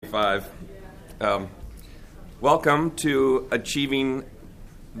25. Welcome to Achieving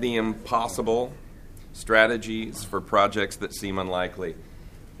the Impossible, Strategies for Projects That Seem Unlikely.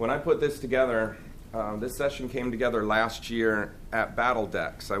 When I put this together, this session came together last year at Battle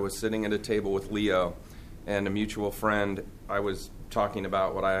Decks. I was sitting at a table with Leo and a mutual friend. I was talking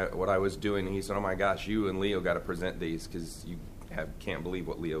about what I was doing, and he said, "Oh my gosh, you and Leo got to present these because you can't believe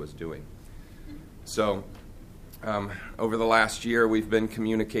what Leo is doing." So over the last year, we've been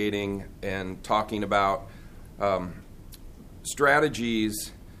communicating and talking about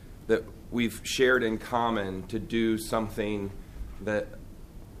strategies that we've shared in common to do something that,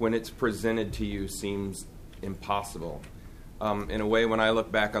 when it's presented to you, seems impossible. In a way, when I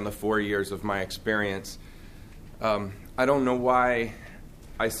look back on the 4 years of my experience, I don't know why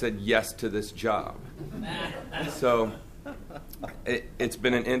I said yes to this job. So it's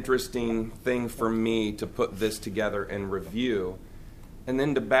been an interesting thing for me to put this together and review, and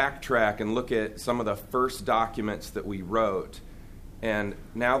then to backtrack and look at some of the first documents that we wrote. And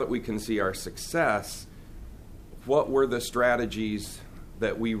now that we can see our success, what were the strategies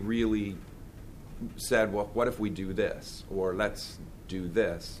that we really said, well, what if we do this? Or let's do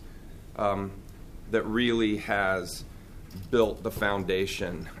this, that really has built the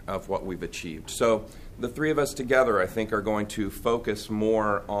foundation of what we've achieved. So the three of us together, I think, are going to focus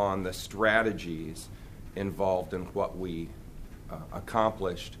more on the strategies involved in what we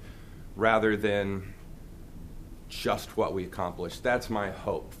accomplished rather than just what we accomplished. That's my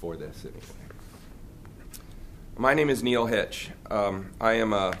hope for this anyway. My name is Neil Hitch. I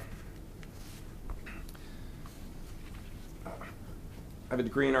have a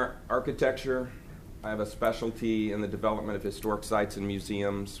degree in architecture. I have a specialty in the development of historic sites and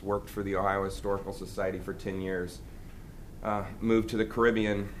museums, worked for the Ohio Historical Society for 10 years, moved to the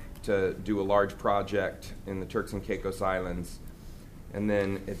Caribbean to do a large project in the Turks and Caicos Islands, and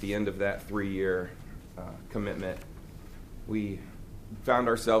then at the end of that 3-year commitment, we found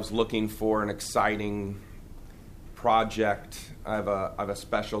ourselves looking for an exciting project. I have a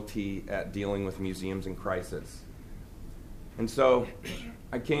specialty at dealing with museums in crisis. And so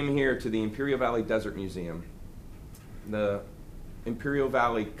I came here to the Imperial Valley Desert Museum. The Imperial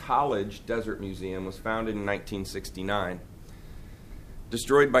Valley College Desert Museum was founded in 1969.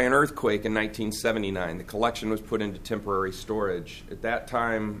 Destroyed by an earthquake in 1979. The collection was put into temporary storage. At that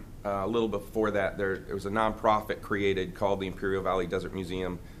time, a little before that, there was a nonprofit created called the Imperial Valley Desert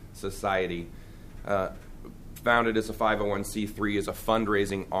Museum Society, founded as a 501c3 as a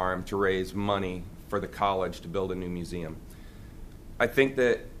fundraising arm to raise money for the college to build a new museum. I think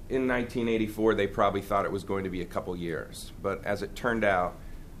that in 1984, they probably thought it was going to be a couple years. But as it turned out,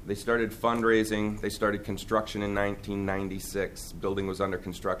 they started fundraising. They started construction in 1996. Building was under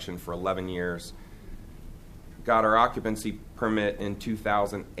construction for 11 years. Got our occupancy permit in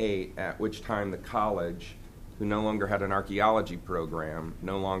 2008, at which time the college, who no longer had an archaeology program,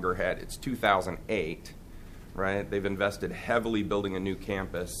 it's 2008, right? They've invested heavily building a new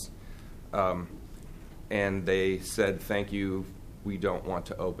campus. And they said, thank you, we don't want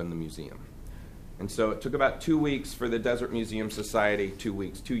to open the museum. And so it took about 2 weeks for the Desert Museum Society,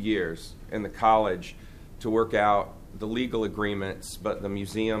 2 years, and the college to work out the legal agreements, but the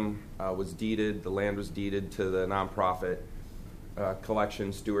museum was deeded, the land was deeded to the nonprofit,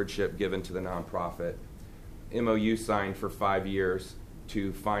 collection stewardship given to the nonprofit, MOU signed for 5 years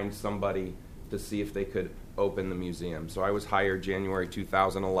to find somebody to see if they could open the museum. So I was hired January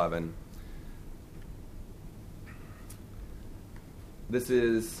 2011. This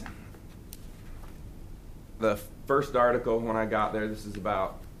is the first article when I got there. This is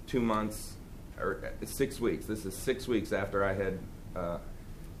about 2 months, or 6 weeks. This is 6 weeks after I had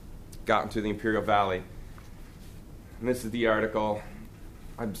gotten to the Imperial Valley. And this is the article.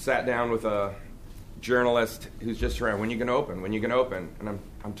 I sat down with a journalist who's just around, when you going to open? When you going to open? And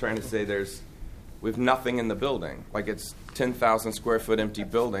I'm trying to say we have nothing in the building. Like, it's 10,000 square foot empty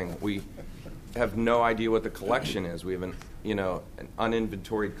building. We have no idea what the collection is. We have an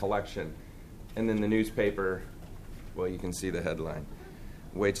uninventoried collection. And then the newspaper, well, you can see the headline,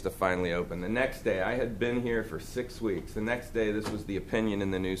 waits to finally open. The next day, I had been here for 6 weeks. The next day, this was the opinion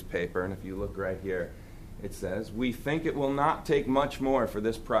in the newspaper. And if you look right here, it says, "We think it will not take much more for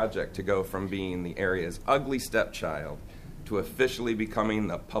this project to go from being the area's ugly stepchild to officially becoming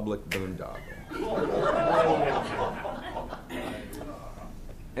the public boondoggle."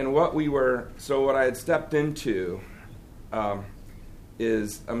 And what I had stepped into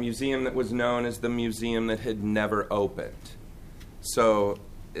is a museum that was known as the museum that had never opened. So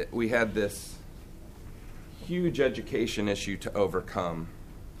we had this huge education issue to overcome,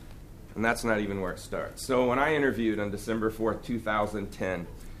 and that's not even where it starts. So when I interviewed on December 4th, 2010,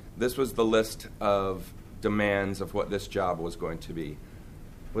 This was the list of demands of what this job was going to be.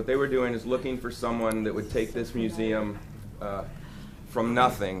 What they were doing is looking for someone that would take this museum from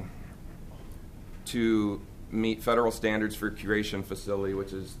nothing to meet federal standards for curation facility,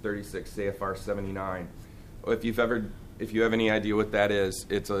 which is 36 CFR 79. If you have any idea what that is,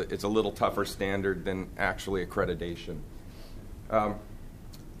 it's a little tougher standard than actually accreditation.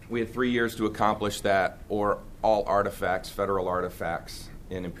 We had 3 years to accomplish that, or all artifacts, federal artifacts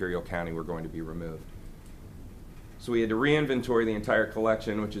in Imperial County, were going to be removed. So we had to re-inventory the entire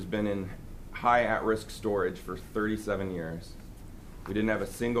collection, which has been in high at-risk storage for 37 years. We didn't have a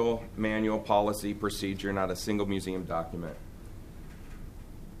single manual, policy, procedure, not a single museum document.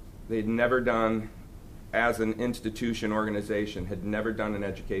 They'd never done, as an institution organization, had never done an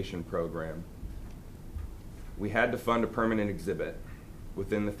education program. We had to fund a permanent exhibit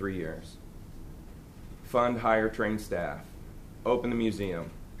within the 3 years. Fund, hire, train staff. Open the museum.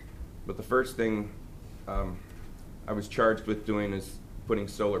 But the first thing I was charged with doing is putting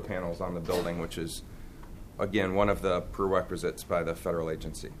solar panels on the building, which is, again, one of the prerequisites by the federal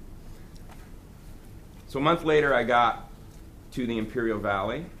agency. So a month later, I got to the Imperial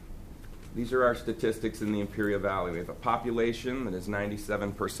Valley. These are our statistics in the Imperial Valley. We have a population that is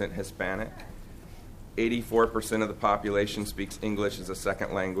 97% Hispanic. 84% of the population speaks English as a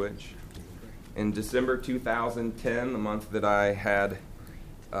second language. In December 2010, the month that I had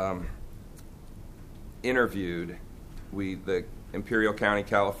interviewed, the Imperial County,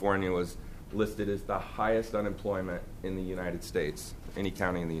 California, was listed as the highest unemployment in the United States, any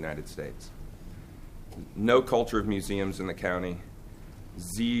county in the United States. No culture of museums in the county,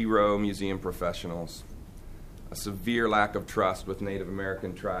 0 museum professionals, a severe lack of trust with Native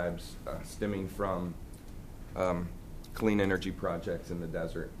American tribes stemming from clean energy projects in the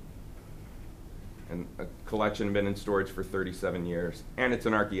desert. And a collection been in storage for 37 years, and it's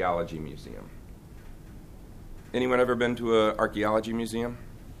an archaeology museum. Anyone ever been to an archaeology museum?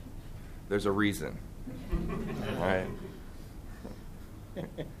 There's a reason. All right.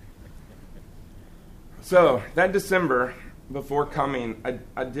 So that December, before coming,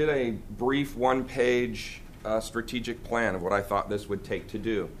 I did a brief one-page strategic plan of what I thought this would take to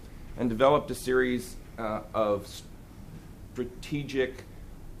do, and developed a series of strategic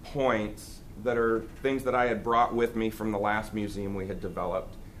points that are things that I had brought with me from the last museum we had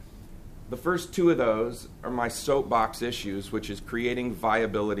developed. The first 2 of those are my soapbox issues, which is creating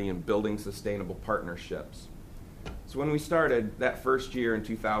viability and building sustainable partnerships. So when we started that first year in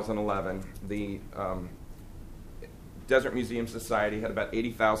 2011, the Desert Museum Society had about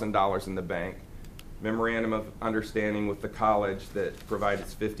 $80,000 in the bank, memorandum of understanding with the college that provided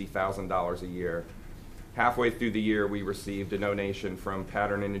 $50,000 a year. Halfway through the year, we received a donation from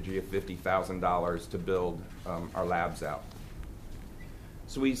Pattern Energy of $50,000 to build our labs out.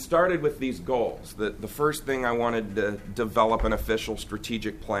 So we started with these goals. The first thing, I wanted to develop an official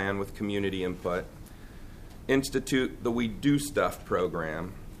strategic plan with community input, institute the We Do Stuff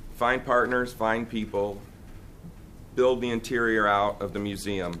program, find partners, find people, build the interior out of the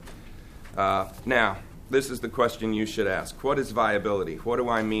museum. Now, this is the question you should ask. What is viability? What do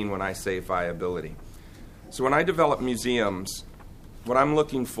I mean when I say viability? So when I develop museums, what I'm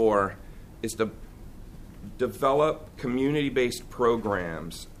looking for is to develop community-based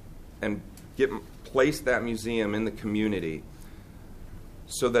programs and place that museum in the community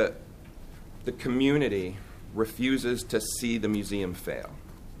so that the community refuses to see the museum fail,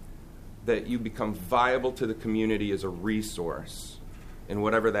 that you become viable to the community as a resource, and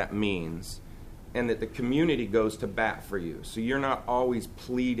whatever that means, and that the community goes to bat for you. So you're not always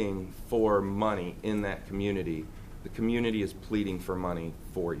pleading for money in that community. The community is pleading for money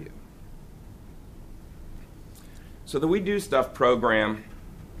for you. So the We Do Stuff program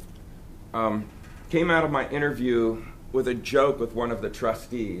came out of my interview with a joke with one of the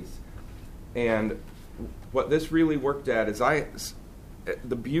trustees. And what this really worked at is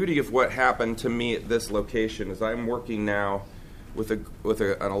the beauty of what happened to me at this location is I'm working now with an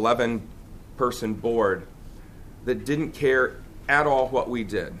 11-person board that didn't care at all what we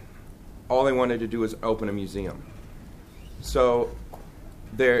did. All they wanted to do was open a museum. So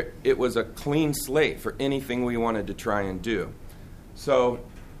it was a clean slate for anything we wanted to try and do. So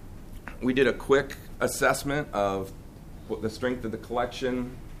we did a quick assessment of the strength of the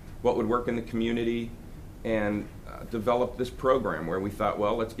collection, what would work in the community, and developed this program where we thought,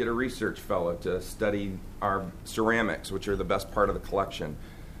 well, let's get a research fellow to study our ceramics, which are the best part of the collection.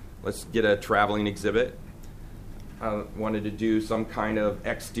 Let's get a traveling exhibit. I wanted to do some kind of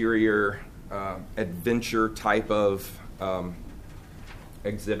exterior adventure type of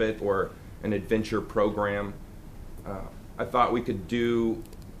exhibit or an adventure program. I thought we could do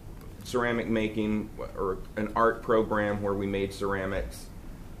ceramic making or an art program where we made ceramics,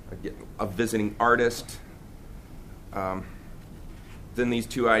 a visiting artist. Then these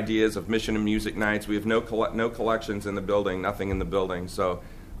two ideas of mission and music nights. We have no collections in the building, nothing in the building. So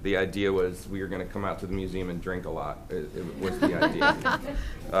the idea was we were going to come out to the museum and drink a lot. It was the idea.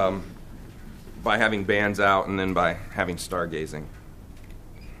 By having bands out and then by having stargazing.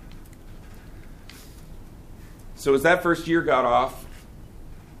 So as that first year got off,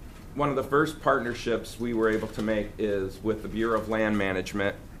 one of the first partnerships we were able to make is with the Bureau of Land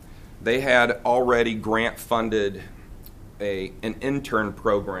Management. They had already grant-funded an intern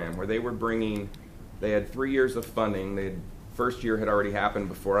program where they had 3 years of funding. First year had already happened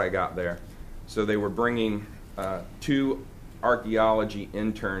before I got there. So they were bringing 2 archaeology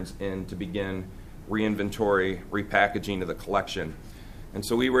interns in to begin reinventory, repackaging of the collection. And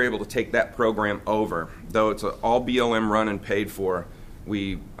so we were able to take that program over. Though it's all BLM run and paid for,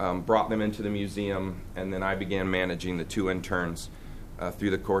 we brought them into the museum, and then I began managing the 2 interns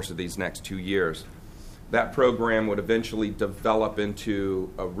through the course of these next 2 years. That program would eventually develop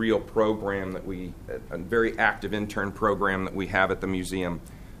into a real program a very active intern program that we have at the museum.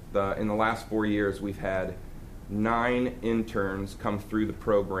 In the last 4 years, we've had 9 interns come through the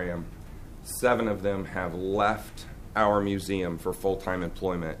program. 7 of them have left our museum for full-time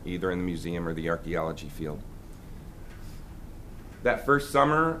employment, either in the museum or the archaeology field. That first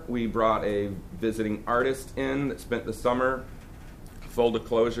summer, we brought a visiting artist in that spent the summer. Full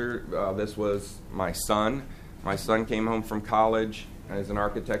disclosure, this was my son. My son came home from college as an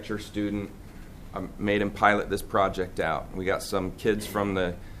architecture student. I made him pilot this project out. We got some kids from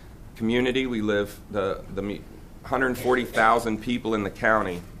the community. We live, the 140,000 people in the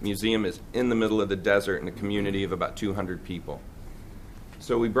county. Museum is in the middle of the desert in a community of about 200 people.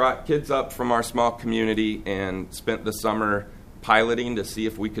 So we brought kids up from our small community and spent the summer piloting to see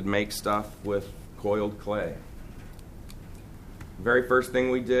if we could make stuff with coiled clay. Very first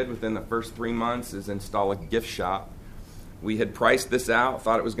thing we did within the first 3 months is install a gift shop. We had priced this out,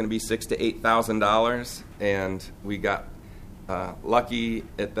 thought it was going to be $6,000 to $8,000, and we got lucky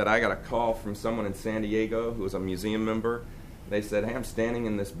that I got a call from someone in San Diego who was a museum member. They said, "Hey, I'm standing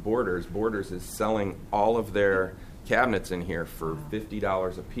in this Borders. Borders is selling all of their cabinets in here for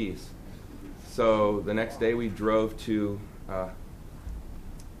 $50 a piece." So the next day we drove to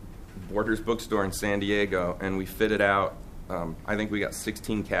Borders bookstore in San Diego, and we fitted out. I think we got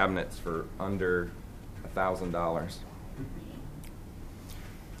 16 cabinets for under $1,000.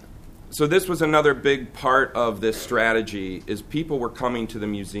 So this was another big part of this strategy, is people were coming to the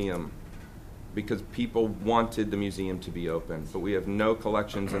museum because people wanted the museum to be open. But we have no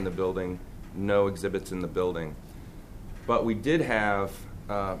collections in the building, no exhibits in the building. But we did have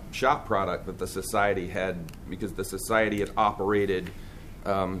shop product that the society had, because the society had operated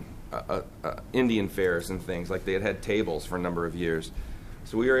Indian fairs and things. Like they had tables for a number of years.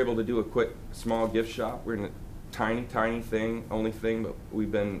 So we were able to do a quick, small gift shop. We're in a tiny thing, but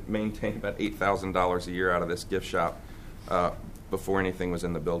we've been maintaining about $8,000 a year out of this gift shop before anything was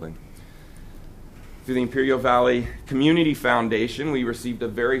in the building. Through the Imperial Valley Community Foundation, we received a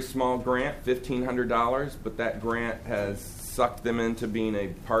very small grant, $1,500, but that grant has sucked them into being a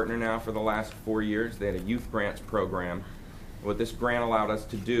partner now for the last 4 years. They had a youth grants program. What this grant allowed us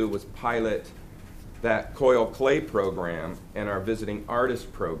to do was pilot that coil clay program and our visiting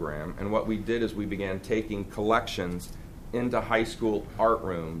artist program. And what we did is we began taking collections into high school art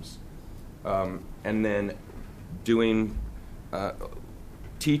rooms and then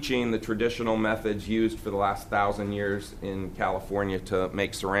teaching the traditional methods used for the last 1,000 years in California to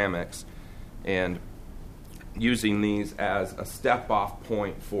make ceramics, and using these as a step-off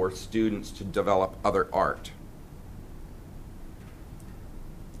point for students to develop other art.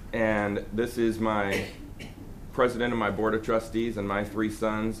 And this is my president of my board of trustees and my 3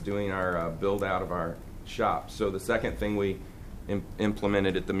 sons doing our build-out of our shop. So the second thing we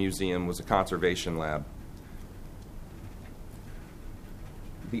implemented at the museum was a conservation lab.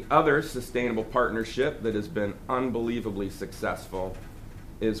 The other sustainable partnership that has been unbelievably successful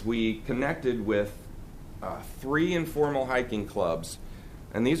is we connected with 3 informal hiking clubs.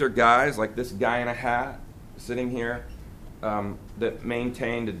 And these are guys like this guy in a hat sitting here that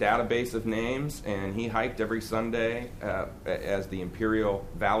maintained a database of names, and he hiked every Sunday as the Imperial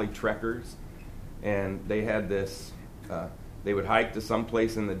Valley Trekkers. And they had this, they would hike to some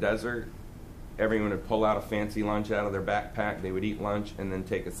place in the desert. Everyone would pull out a fancy lunch out of their backpack. They would eat lunch and then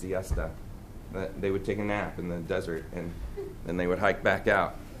take a siesta. They would take a nap in the desert, and then they would hike back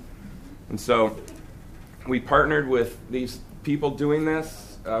out. And so we partnered with these people doing this.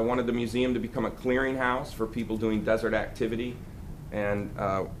 I wanted the museum to become a clearinghouse for people doing desert activity. And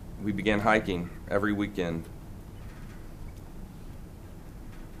we began hiking every weekend.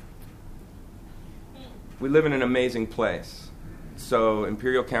 We live in an amazing place. So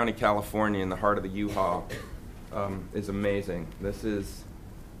Imperial County, California, in the heart of the U-Haul, is amazing. This is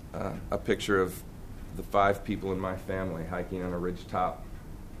a picture of the 5 people in my family hiking on a ridgetop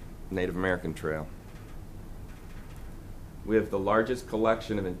Native American trail. We have the largest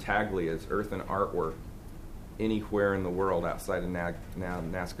collection of intaglias, earthen artwork, anywhere in the world outside of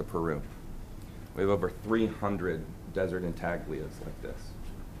Nazca, Peru. We have over 300 desert intaglias like this.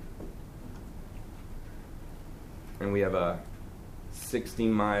 And we have a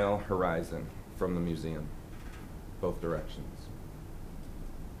 60-mile horizon from the museum, both directions.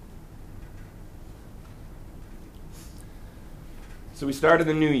 So we started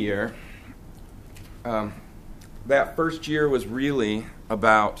the new year. That first year was really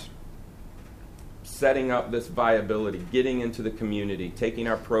about setting up this viability, getting into the community, taking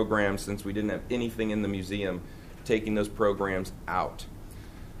our programs, since we didn't have anything in the museum, taking those programs out.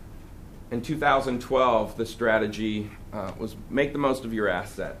 In 2012, the strategy was make the most of your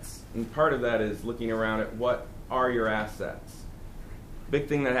assets. And part of that is looking around at what are your assets. Big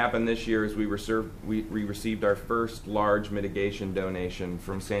thing that happened this year is we received our first large mitigation donation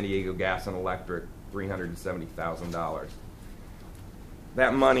from San Diego Gas and Electric, $370,000.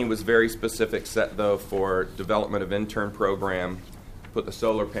 That money was very specific set, though, for development of intern program, put the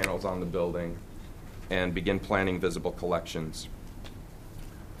solar panels on the building, and begin planning visible collections.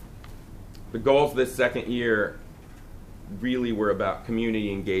 The goals this second year really were about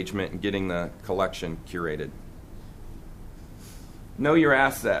community engagement and getting the collection curated. Know your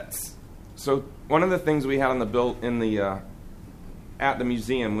assets. So one of the things we had on the at the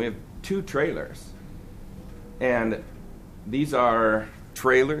museum, we have 2 trailers. And these are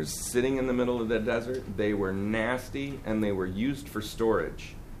trailers sitting in the middle of the desert. They were nasty and they were used for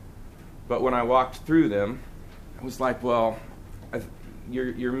storage. But when I walked through them, I was like, well,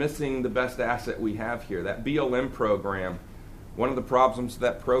 you're missing the best asset we have here. That BLM program, one of the problems with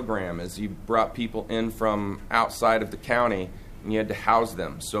that program is you brought people in from outside of the county and you had to house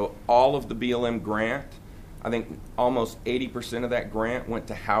them. So all of the BLM grant, I think almost 80% of that grant went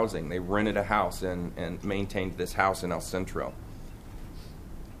to housing. They rented a house and maintained this house in El Centro.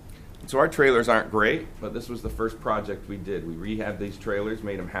 So our trailers aren't great, but this was the first project we did. We rehabbed these trailers,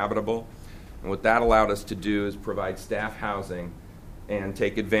 made them habitable, and what that allowed us to do is provide staff housing and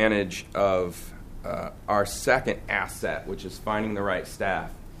take advantage of our second asset, which is finding the right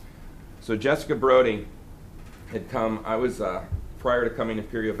staff. So Jessica Brody had come. I was, prior to coming to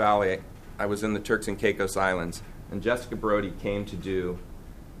Imperial Valley, I was in the Turks and Caicos Islands, and Jessica Brody came to do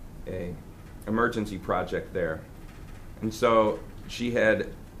an emergency project there. And so she had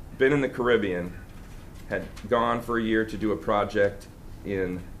been in the Caribbean, had gone for a year to do a project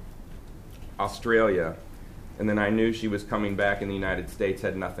in Australia, and then I knew she was coming back in the United States,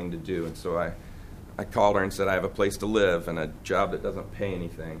 had nothing to do, and so I called her and said, I have a place to live and a job that doesn't pay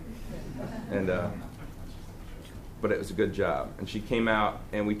anything. And but it was a good job. And she came out,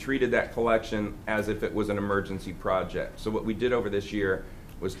 and we treated that collection as if it was an emergency project. So what we did over this year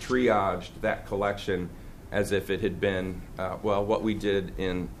was triaged that collection as if it had been, what we did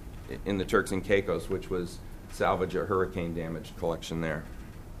in the Turks and Caicos, which was salvage a hurricane-damaged collection there.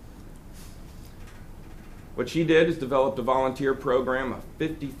 What she did is developed a volunteer program of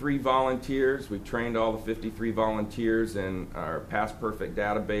 53 volunteers. We trained all the 53 volunteers in our Past Perfect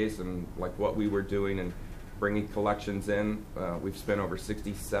database and like what we were doing and bringing collections in. We've spent over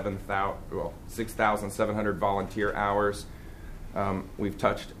 6,700 volunteer hours. We've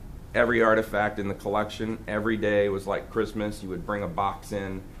touched every artifact in the collection. Every day was like Christmas. You would bring a box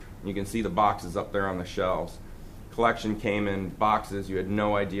in. You can see the boxes up there on the shelves. Collection came in boxes. You had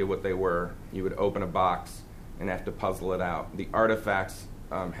no idea what they were. You would open a box and have to puzzle it out. The artifacts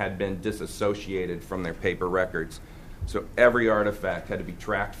had been disassociated from their paper records. So every artifact had to be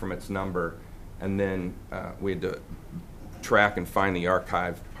tracked from its number, and then we had to track and find the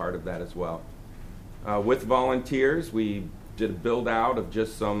archive part of that as well. With volunteers, we did a build out of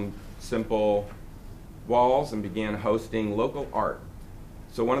just some simple walls and began hosting local art.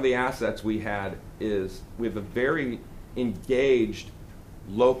 So one of the assets we had is we have a very engaged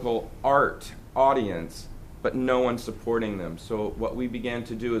local art audience, but no one supporting them. So what we began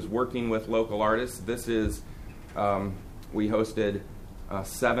to do is working with local artists. This is, we hosted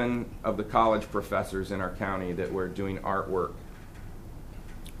 7 of the college professors in our county that were doing artwork,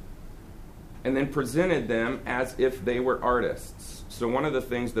 and then presented them as if they were artists. So one of the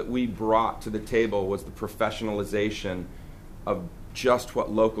things that we brought to the table was the professionalization of just what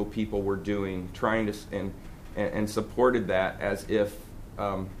local people were doing, trying to and supported that as if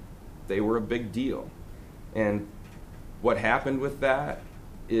they were a big deal. And what happened with that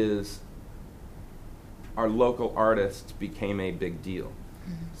is our local artists became a big deal.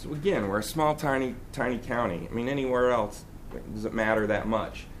 So again, we're a small, tiny county. I mean, anywhere else, it doesn't matter that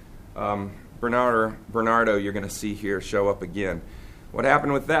much. Bernardo, you're going to see here show up again. What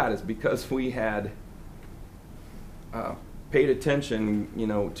happened with that is because we had paid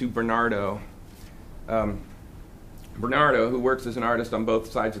attention, to Bernardo. Bernardo, who works as an artist on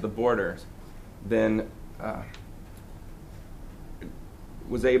both sides of the borders, then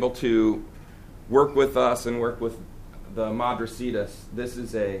was able to work with us and work with the Madrecitas. This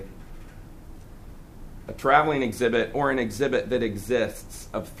is a traveling exhibit, or an exhibit that exists,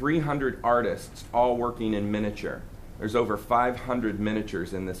 of 300 artists all working in miniature. There's over 500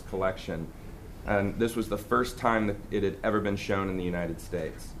 miniatures in this collection, and this was the first time that it had ever been shown in the United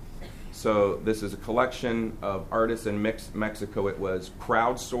States. So this is a collection of artists in Mexico. It was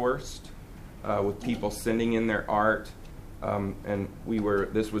crowdsourced with people sending in their art, and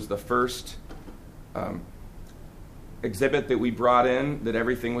this was the first exhibit that we brought in, that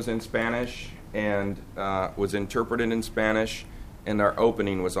everything was in Spanish and was interpreted in Spanish, and our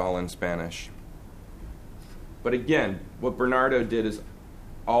opening was all in Spanish. But again, what Bernardo did is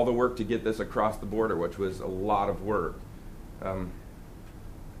all the work to get this across the border, which was a lot of work,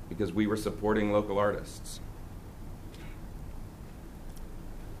 because we were supporting local artists.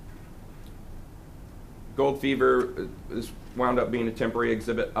 Gold Fever, this wound up being a temporary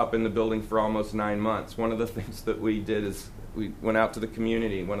exhibit up in the building for almost 9 months. One of the things that we did is we went out to the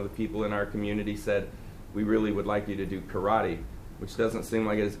community. One of the people in our community said, "We really would like you to do karate," which doesn't seem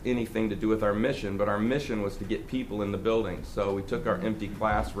like it has anything to do with our mission, but our mission was to get people in the building. So we took our empty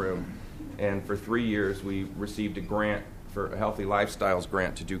classroom, and for 3 years we received a grant, for a Healthy Lifestyles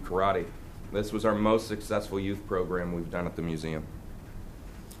grant, to do karate. This was our most successful youth program we've done at the museum.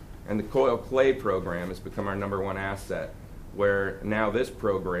 And the Coil Clay program has become our #1 asset, where now this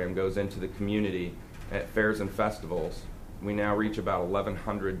program goes into the community at fairs and festivals. We now reach about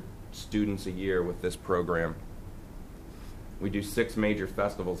 1,100 students a year with this program. We do 6 major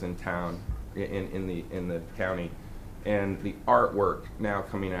festivals in town, in the county, and the artwork now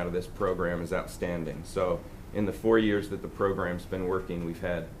coming out of this program is outstanding. So in the 4 years that the program's been working, we've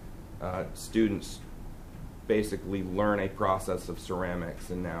had students basically learn a process of ceramics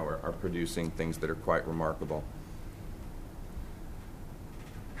and now are producing things that are quite remarkable.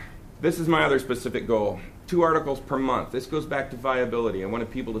 This is my other specific goal: 2 articles per month. This goes back to viability. I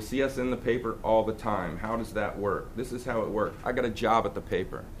wanted people to see us in the paper all the time. How does that work? This is how it worked. I got a job at the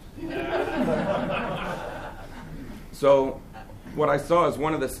paper. So what I saw is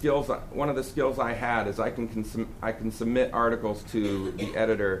one of the skills I had is I can submit articles to the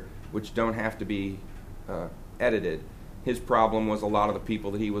editor which don't have to be edited. His problem was a lot of the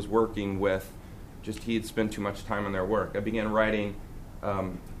people that he was working with, he had spent too much time on their work. I began writing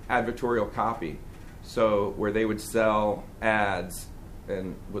advertorial copy, so where they would sell ads,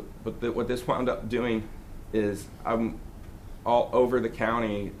 and what this wound up doing is I'm all over the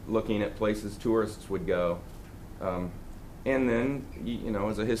county looking at places tourists would go, and then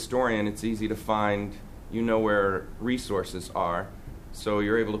as a historian, it's easy to find where resources are. So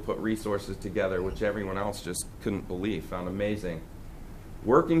you're able to put resources together, which everyone else just couldn't believe, found amazing.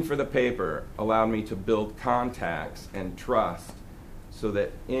 Working for the paper allowed me to build contacts and trust, so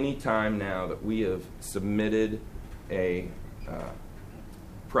that any time now that we have submitted a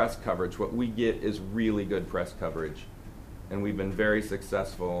press coverage, what we get is really good press coverage. And we've been very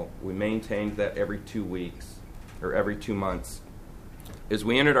successful. We maintained that every 2 weeks, or every 2 months. As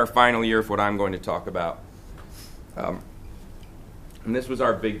we entered our final year of what I'm going to talk about, and this was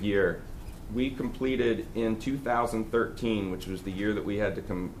our big year. We completed in 2013, which was the year that we had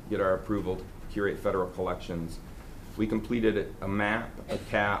to get our approval to curate federal collections. We completed a map, a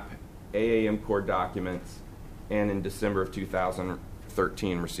cap, AAM core documents, and in December of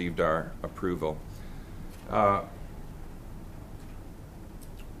 2013 received our approval.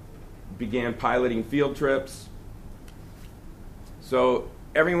 Began piloting field trips. So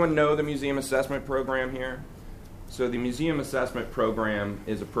everyone know the museum assessment program here? So the Museum Assessment Program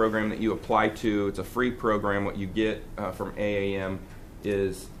is a program that you apply to. It's a free program. What you get from AAM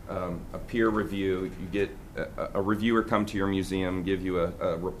is a peer review. You get a reviewer come to your museum, give you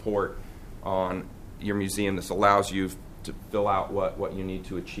a report on your museum. This allows you to fill out what you need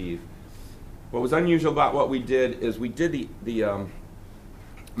to achieve. What was unusual about what we did is we did the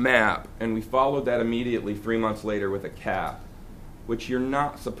map, and we followed that immediately 3 months later with a cap, which you're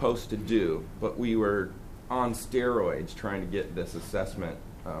not supposed to do, but we were on steroids trying to get this assessment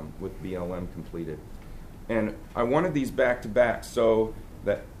with BLM completed. And I wanted these back to back so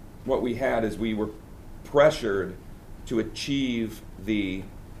that what we had is we were pressured to achieve the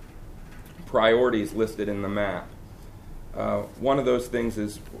priorities listed in the map. One of those things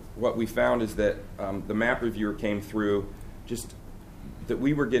is what we found is that the map reviewer came through just that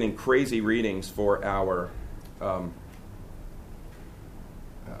we were getting crazy readings for our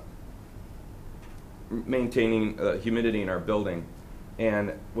maintaining humidity in our building.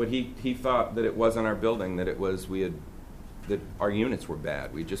 And what he thought that it wasn't our building, that it was that our units were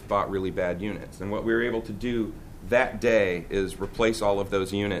bad. We just bought really bad units. And what we were able to do that day is replace all of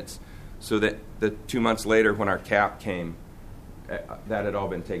those units so that the 2 months later when our cap came, that had all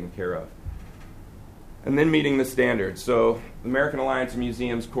been taken care of. And then meeting the standards. So the American Alliance of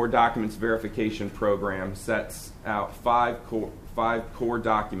Museums Core Documents Verification Program sets out five core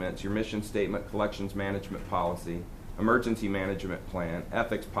documents: your mission statement, collections management policy, emergency management plan,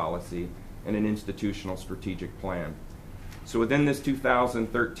 ethics policy, and an institutional strategic plan. So within this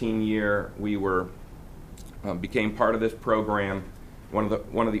 2013 year, we became part of this program, one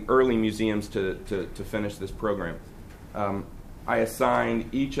of the early museums to finish this program. I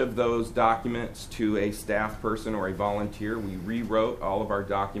assigned each of those documents to a staff person or a volunteer. We rewrote all of our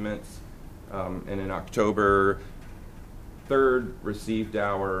documents, and in October 3rd received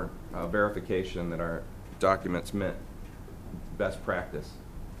our verification that our documents met best practice.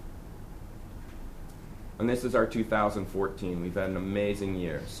 And this is our 2014. We've had an amazing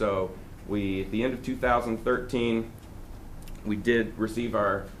year. So at the end of 2013, we did receive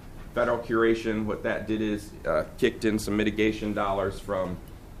our federal curation. What that did is kicked in some mitigation dollars from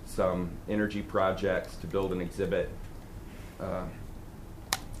some energy projects to build an exhibit.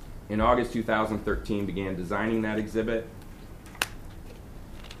 In August 2013, began designing that exhibit.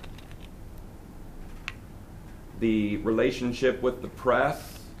 The relationship with the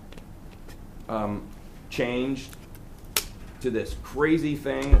press changed to this crazy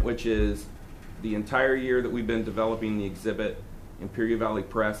thing, which is the entire year that we've been developing the exhibit, Imperial Valley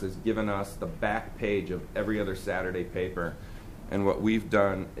Press has given us the back page of every other Saturday paper. And what we've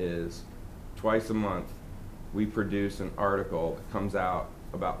done is twice a month we produce an article that comes out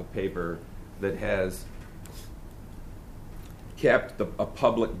about the paper that has kept a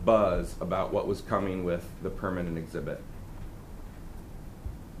public buzz about what was coming with the permanent exhibit.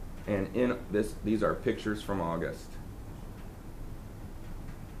 And in this, these are pictures from August.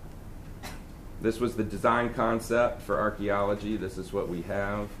 This was the design concept for archaeology. This is what we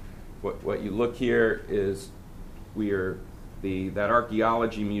have. What you look here is that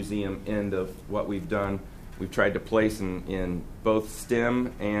archaeology museum end of what we've done. We've tried to place in both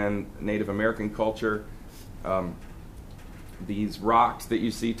STEM and Native American culture. These rocks that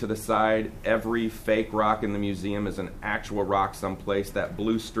you see to the side, every fake rock in the museum is an actual rock someplace. That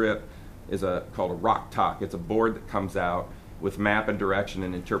blue strip is called a rock talk. It's a board that comes out with map and direction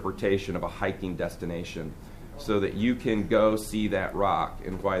and interpretation of a hiking destination so that you can go see that rock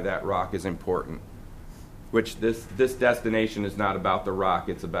and why that rock is important. Which this destination is not about the rock,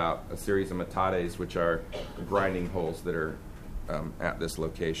 it's about a series of metates, which are grinding holes that are at this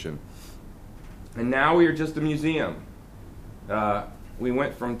location. And now we are just a museum. We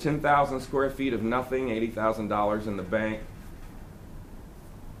went from 10,000 square feet of nothing, $80,000 in the bank.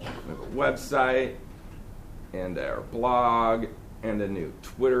 We have a website and our blog and a new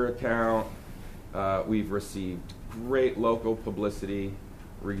Twitter account. We've received great local publicity,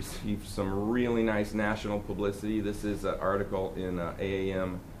 received some really nice national publicity. This is an article in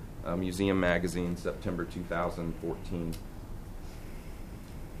AAM Museum Magazine, September 2014.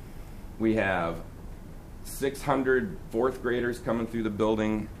 We have 600 fourth graders coming through the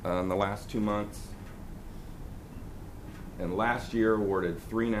building in the last 2 months. And last year awarded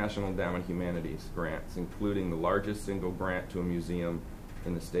 3 National Endowment Humanities grants, including the largest single grant to a museum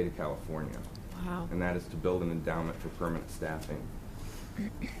in the state of California. Wow. And that is to build an endowment for permanent staffing.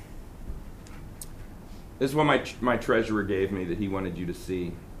 This is what my treasurer gave me that he wanted you to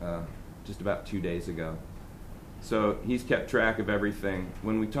see just about 2 days ago. So he's kept track of everything.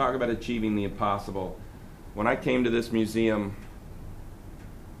 When we talk about achieving the impossible, when I came to this museum,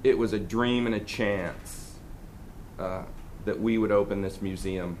 it was a dream and a chance that we would open this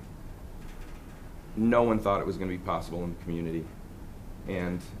museum. No one thought it was going to be possible in the community.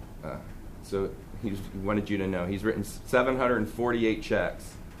 And so he wanted you to know he's written 748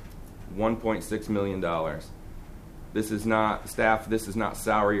 checks, $1.6 million. This is not staff, this is not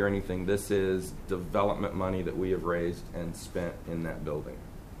salary or anything. This is development money that we have raised and spent in that building.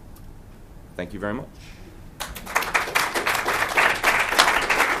 Thank you very much.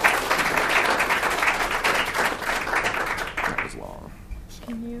 That was long.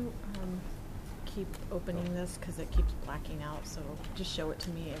 keep opening this because it keeps blacking out, so just show it to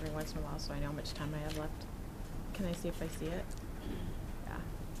me every once in a while so I know how much time I have left. Can I see if I see it?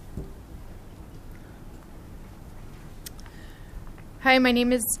 Yeah. Hi, my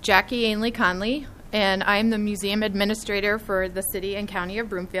name is Jackie Ainley Conley, and I'm the museum administrator for the City and County of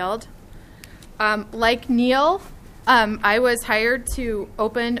Broomfield. Like Neil, I was hired to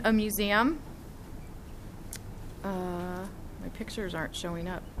open a museum. My pictures aren't showing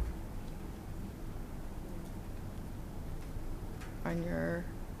up on your,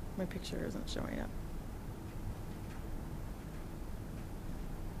 my picture isn't showing up.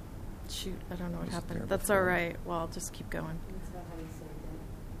 Shoot, I don't know what happened. That's all right. Well, I'll just keep going.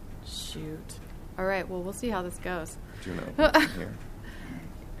 Shoot. All right, well, we'll see how this goes. Do you know here?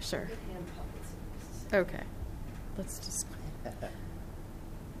 Sure. Okay. Let's just...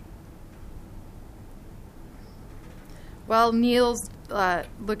 While Neil's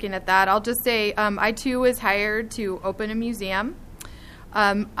looking at that, I'll just say I, too, was hired to open a museum.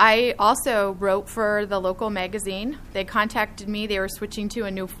 I also wrote for the local magazine. They contacted me. They were switching to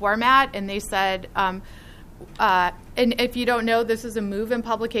a new format, and they said, and if you don't know, this is a move in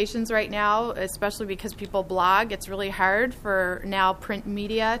publications right now, especially because people blog. It's really hard for now print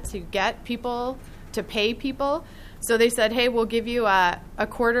media to get people, to pay people. So they said, hey, we'll give you a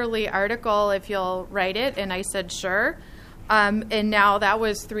quarterly article if you'll write it. And I said, sure. And now that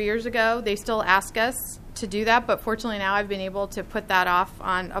was 3 years ago. They still ask us to do that, but fortunately now I've been able to put that off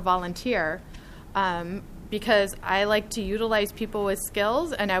on a volunteer because I like to utilize people with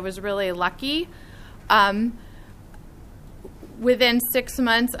skills, and I was really lucky. Within 6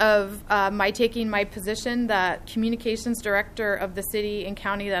 months of my taking my position, the communications director of the city and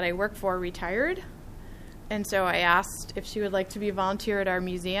county that I work for retired. And so I asked if she would like to be a volunteer at our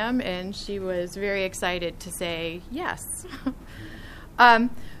museum, and she was very excited to say yes.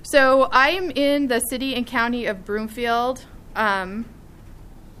 So I am in the city and county of Broomfield.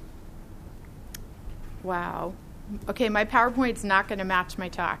 Wow. Okay, my PowerPoint's not going to match my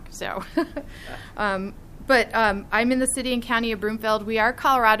talk. So, but I'm in the city and county of Broomfield. We are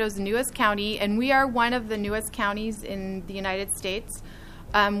Colorado's newest county, and we are one of the newest counties in the United States.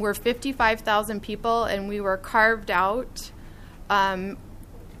 We're 55,000 people, and we were carved out 10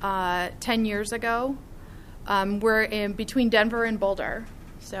 years ago. We're in between Denver and Boulder.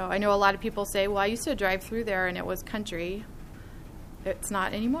 So I know a lot of people say, well, I used to drive through there, and it was country. It's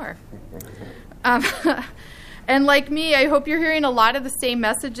not anymore. And like me, I hope you're hearing a lot of the same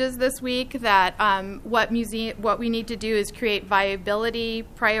messages this week, that what we need to do is create viability,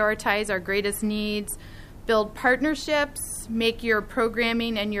 prioritize our greatest needs, build partnerships, make your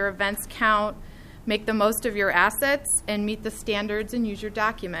programming and your events count, make the most of your assets, and meet the standards and use your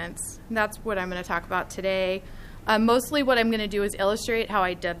documents. And that's what I'm going to talk about today. Mostly what I'm going to do is illustrate how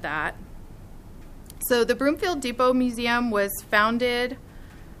I did that. So the Broomfield Depot Museum was founded...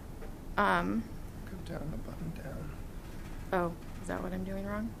 Go down the button down. Oh, is that what I'm doing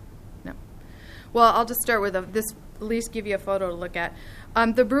wrong? No. Well, I'll just start with this, at least give you a photo to look at.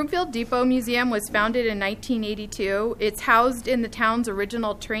 The Broomfield Depot Museum was founded in 1982. It's housed in the town's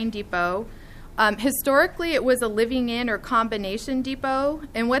original train depot. Historically, it was a living-in or combination depot,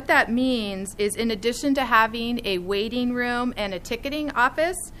 and what that means is in addition to having a waiting room and a ticketing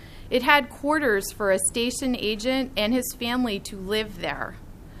office, it had quarters for a station agent and his family to live there.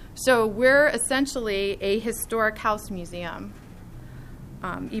 So we're essentially a historic house museum,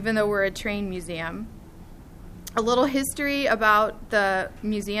 even though we're a train museum. A little history about the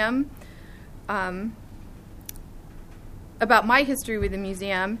museum, about my history with the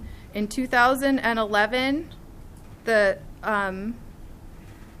museum. In 2011, the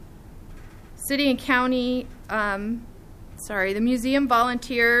city and county, the museum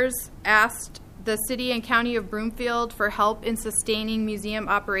volunteers asked the city and county of Broomfield for help in sustaining museum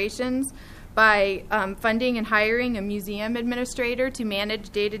operations by funding and hiring a museum administrator to manage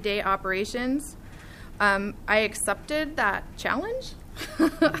day-to-day operations. I accepted that challenge,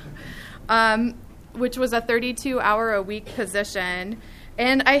 which was a 32-hour-a-week position.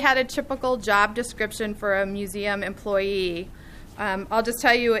 And I had a typical job description for a museum employee. I'll just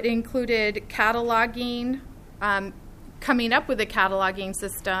tell you it included cataloging, coming up with a cataloging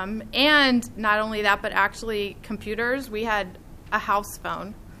system, and not only that, but actually computers. We had a house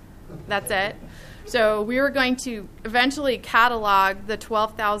phone. That's it. So we were going to eventually catalog the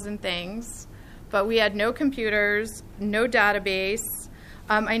 12,000 things, but we had no computers, no database.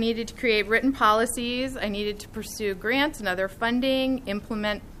 I needed to create written policies. I needed to pursue grants and other funding,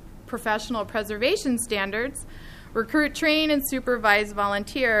 implement professional preservation standards, recruit, train, and supervise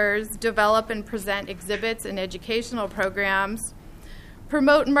volunteers, develop and present exhibits and educational programs,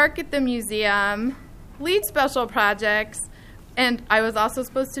 promote and market the museum, lead special projects, and I was also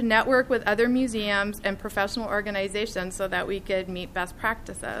supposed to network with other museums and professional organizations so that we could meet best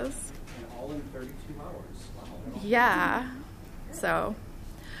practices. And all in 32 hours. Wow. Yeah.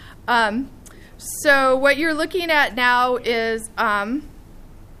 So what you're looking at now is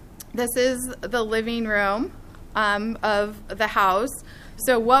this is the living room of the house.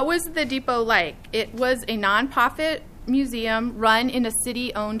 So what was the depot like? It was a nonprofit museum run in a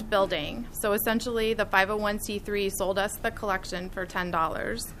city-owned building. So essentially, the 501c3 sold us the collection for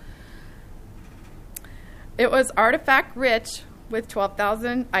 $10. It was artifact-rich with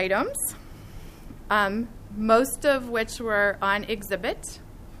 12,000 items, most of which were on exhibit.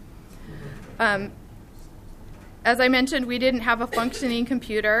 As I mentioned, we didn't have a functioning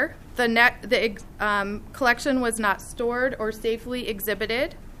computer. The collection was not stored or safely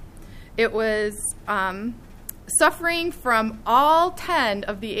exhibited. It was suffering from all 10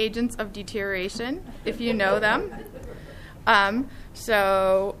 of the agents of deterioration, if you know them.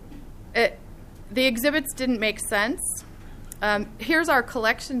 The exhibits didn't make sense. Here's our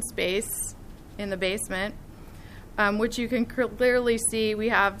collection space in the basement, which you can clearly see we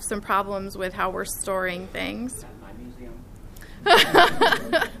have some problems with how we're storing things. My museum.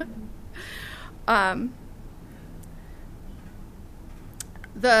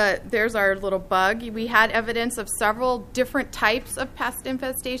 There's our little bug. We had evidence of several different types of pest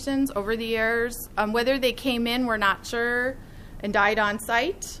infestations over the years. Whether they came in, we're not sure, and died on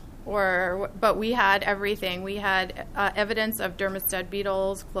site, but we had everything. We had evidence of dermestid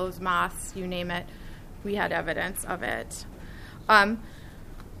beetles, clothes moths, you name it. We had evidence of it. The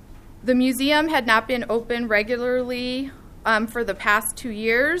museum had not been open regularly for the past 2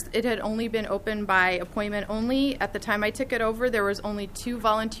 years. It had only been open by appointment only. At the time I took it over, there was only 2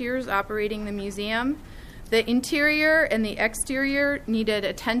 volunteers operating the museum. The interior and the exterior needed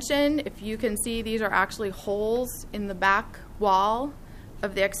attention. If you can see, these are actually holes in the back wall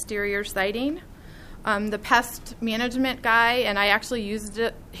of the exterior siding. The pest management guy, and I actually used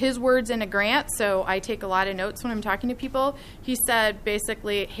his words in a grant, so I take a lot of notes when I'm talking to people. He said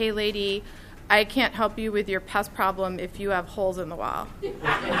basically, "Hey lady, I can't help you with your pest problem if you have holes in the wall."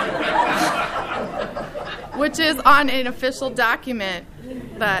 Which is on an official document,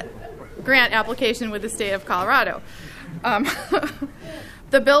 that grant application with the state of Colorado.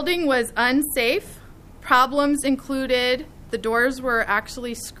 The building was unsafe. Problems included the doors were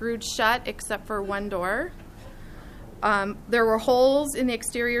actually screwed shut except for one door. There were holes in the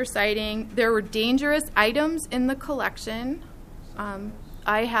exterior siding. There were dangerous items in the collection.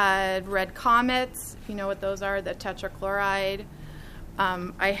 I had red comets, if you know what those are, the tetrachloride.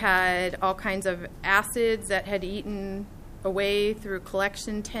 I had all kinds of acids that had eaten away through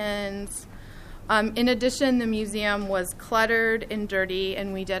collection tins. In addition, the museum was cluttered and dirty,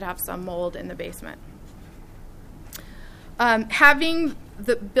 and we did have some mold in the basement.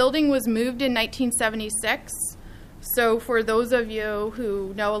 The building was moved in 1976. So for those of you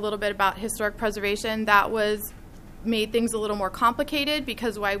who know a little bit about historic preservation, that made things a little more complicated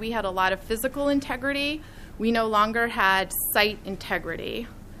because while we had a lot of physical integrity, we no longer had site integrity,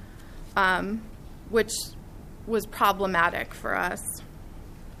 which was problematic for us.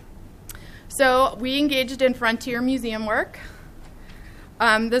 So we engaged in frontier museum work.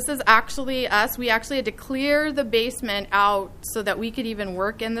 This is actually us. We actually had to clear the basement out so that we could even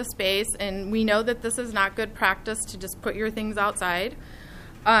work in the space, and we know that this is not good practice to just put your things outside.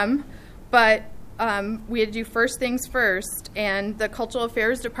 But we had to do first things first, and the Cultural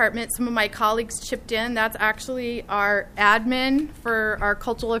Affairs Department, some of my colleagues chipped in. That's actually our admin for our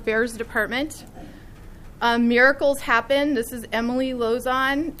Cultural Affairs Department. Miracles happen. This is Emily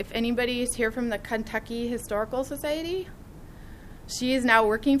Lozon. If anybody is here from the Kentucky Historical Society, she is now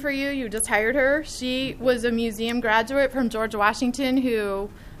working for you. You just hired her. She was a museum graduate from George Washington who,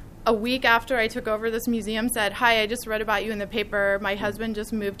 a week after I took over this museum, said, "Hi, I just read about you in the paper. My husband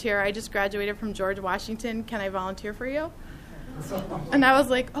just moved here. I just graduated from George Washington. Can I volunteer for you?" And I was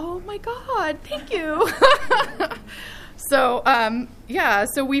like, "Oh my God, thank you." So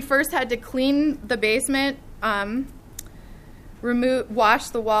we first had to clean the basement, wash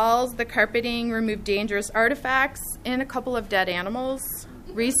the walls, the carpeting, remove dangerous artifacts, and a couple of dead animals,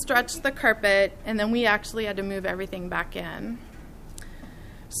 restretch the carpet, and then we actually had to move everything back in.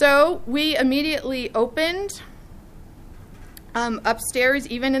 So we immediately opened upstairs,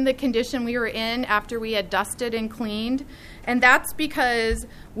 even in the condition we were in after we had dusted and cleaned. And that's because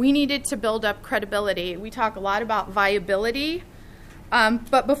we needed to build up credibility. We talk a lot about viability.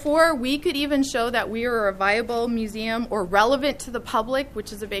 But before we could even show that we were a viable museum or relevant to the public,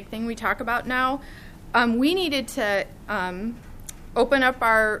 which is a big thing we talk about now, we needed to open up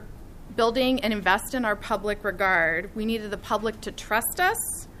our building and invest in our public regard. We needed the public to trust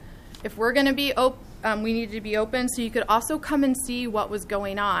us. If we're going to be open, we needed to be open so you could also come and see what was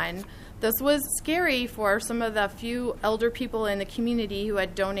going on. This was scary for some of the few elder people in the community who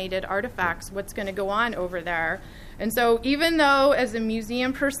had donated artifacts, what's going to go on over there. And so even though as a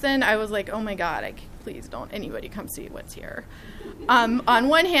museum person, I was like, oh my God, please don't anybody come see what's here. On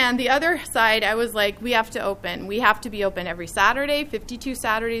one hand, the other side, I was like, we have to open. We have to be open every Saturday, 52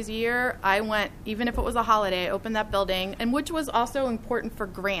 Saturdays a year. I went, even if it was a holiday, I opened that building, and which was also important for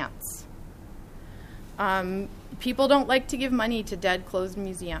grants. People don't like to give money to dead, closed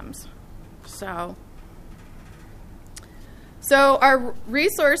museums. So our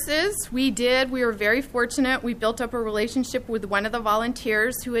resources, we were very fortunate. We built up a relationship with one of the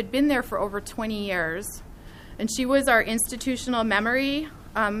volunteers who had been there for over 20 years. And she was our institutional memory.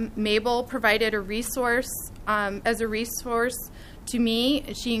 Mabel provided a resource as a resource to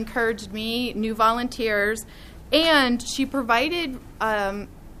me. She encouraged me, new volunteers, and she provided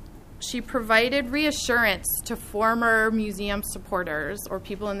reassurance to former museum supporters or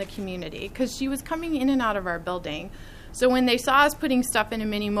people in the community because she was coming in and out of our building. So when they saw us putting stuff in a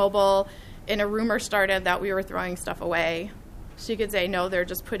mini mobile and a rumor started that we were throwing stuff away, she could say, no, they're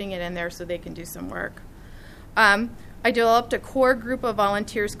just putting it in there so they can do some work. I developed a core group of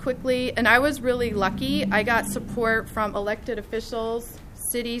volunteers quickly, and I was really lucky. I got support from elected officials,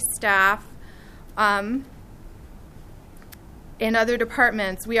 city staff, and other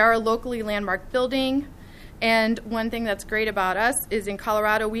departments. We are a locally landmarked building, and one thing that's great about us is in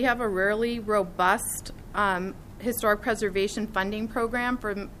Colorado we have a really robust historic preservation funding program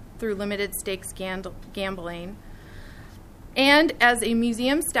through limited stakes gambling. And as a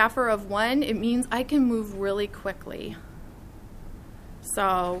museum staffer of one, it means I can move really quickly.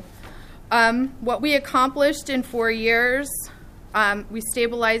 So what we accomplished in 4 years, we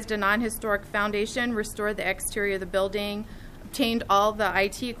stabilized a non-historic foundation, restored the exterior of the building, obtained all the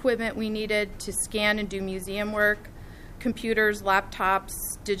IT equipment we needed to scan and do museum work, computers, laptops,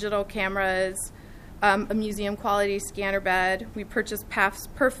 digital cameras, a museum quality scanner bed. We purchased Paths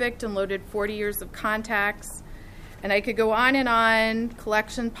Perfect and loaded 40 years of contacts. And I could go on,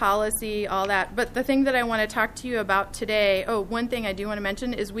 collection policy, all that. But the thing that I want to talk to you about today, one thing I do want to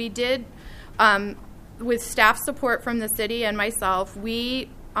mention is we did, with staff support from the city and myself, we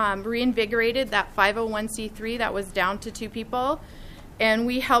reinvigorated that 501c3 that was down to 2 people, and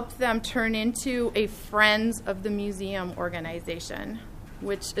we helped them turn into a Friends of the Museum organization,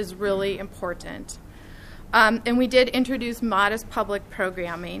 which is really important. And we did introduce modest public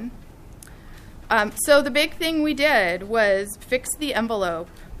programming. So the big thing we did was fix the envelope.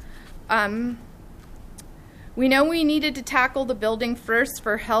 We know we needed to tackle the building first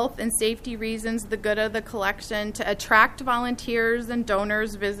for health and safety reasons, the good of the collection, to attract volunteers and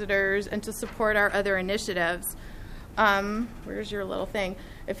donors, visitors, and to support our other initiatives. Where's your little thing?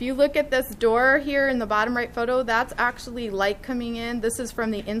 If you look at this door here in the bottom right photo, that's actually light coming in. This is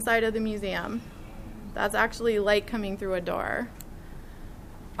from the inside of the museum. That's actually light coming through a door.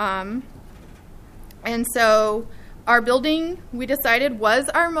 And so our building, we decided, was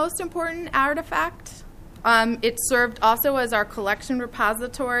our most important artifact. It served also as our collection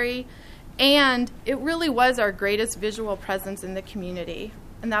repository, and it really was our greatest visual presence in the community,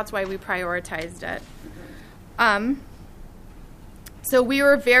 and that's why we prioritized it. So we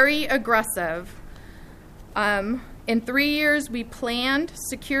were very aggressive. In 3 years, we planned,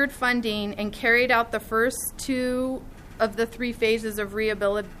 secured funding, and carried out the first 2 of the 3 phases of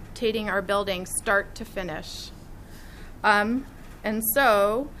rehabilitating our building, start to finish. And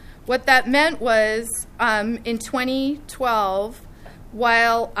so what that meant was in 2012,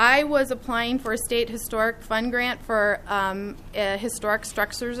 while I was applying for a state historic fund grant for a historic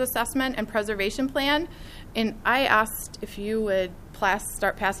structures assessment and preservation plan, and I asked if you would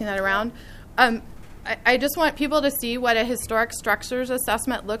start passing that around. I just want people to see what a historic structures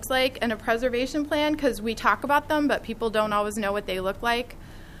assessment looks like and a preservation plan, because we talk about them, but people don't always know what they look like.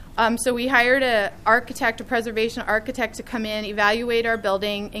 So we hired a preservation architect to come in, evaluate our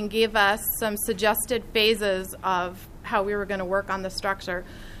building, and give us some suggested phases of how we were going to work on the structure.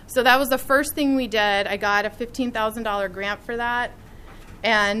 So that was the first thing we did. I got a $15,000 grant for that.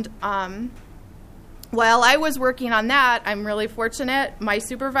 And while I was working on that, I'm really fortunate. My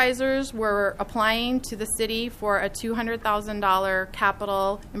supervisors were applying to the city for a $200,000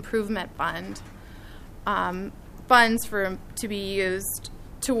 capital improvement fund, funds to be used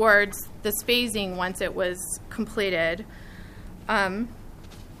towards this phasing once it was completed.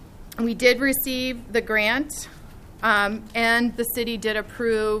 We did receive the grant, and the city did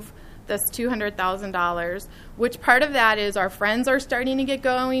approve this $200,000, which part of that is our friends are starting to get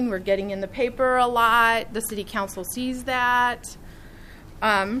going. We're getting in the paper a lot. The city council sees that.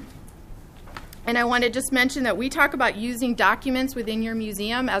 And I want to just mention that we talk about using documents within your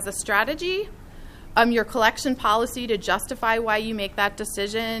museum as a strategy. Your collection policy to justify why you make that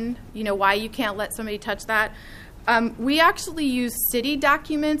decision, why you can't let somebody touch that. We actually use city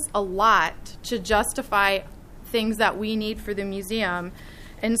documents a lot to justify things that we need for the museum.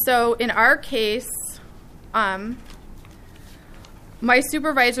 And so in our case, my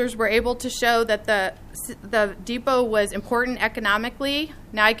supervisors were able to show that the depot was important economically.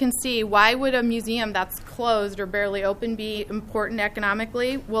 Now I can see, why would a museum that's closed or barely open be important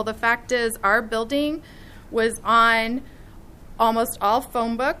economically? Well, the fact is our building was on almost all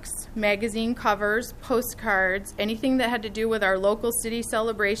phone books, magazine covers, postcards, anything that had to do with our local city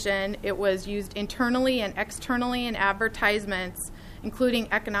celebration. It was used internally and externally in advertisements, including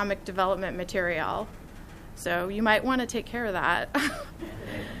economic development material. So you might want to take care of that.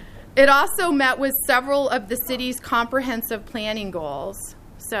 It also met with several of the city's comprehensive planning goals.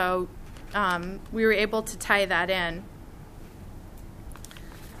 So we were able to tie that in.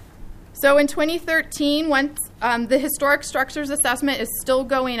 So in 2013, once the historic structures assessment is still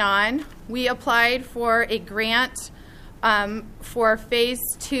going on, we applied for a grant for phase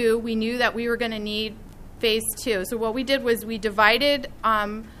 2. We knew that we were going to need phase 2. So what we did was we divided,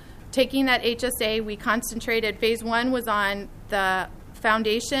 taking that HSA, we concentrated. Phase 1 was on the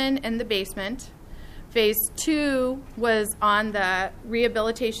foundation and the basement. Phase 2 was on the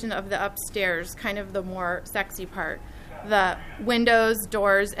rehabilitation of the upstairs, kind of the more sexy part, the windows,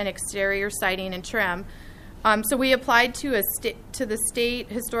 doors, and exterior siding and trim. So we applied to the State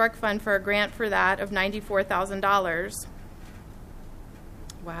Historic Fund for a grant for that of $94,000.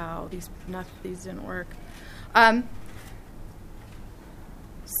 Wow, these didn't work.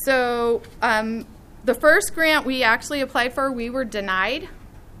 The first grant we actually applied for, we were denied.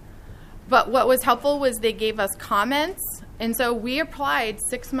 But what was helpful was they gave us comments. And so we applied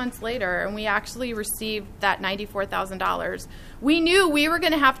 6 months later, and we actually received that $94,000. We knew we were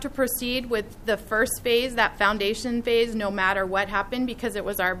going to have to proceed with the first phase, that foundation phase, no matter what happened, because it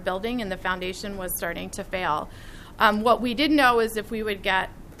was our building and the foundation was starting to fail. What we didn't know is if we would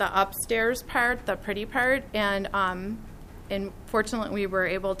get the upstairs part, the pretty part, and fortunately we were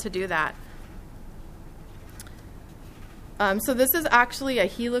able to do that. So this is actually a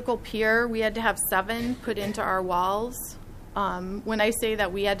helical pier. We had to have 7 put into our walls. When I say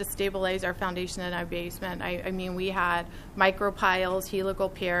that we had to stabilize our foundation in our basement, I mean we had micro piles, helical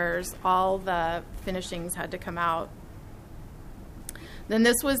piers, all the finishings had to come out. Then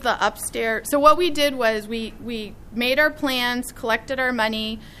this was the upstairs. So what we did was we made our plans, collected our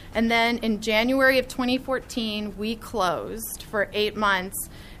money, and then in January of 2014, we closed for 8 months,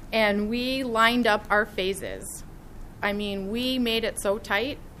 and we lined up our phases. I mean, we made it so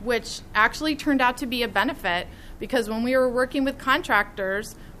tight, which actually turned out to be a benefit, because when we were working with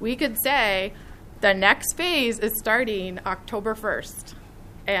contractors, we could say the next phase is starting October 1st.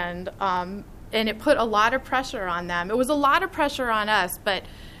 And it put a lot of pressure on them. It was a lot of pressure on us, but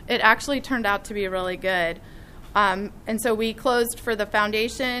it actually turned out to be really good. And so we closed for the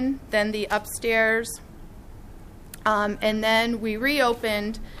foundation, then the upstairs, and then we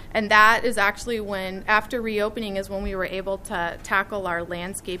reopened, and that is actually when, after reopening, is when we were able to tackle our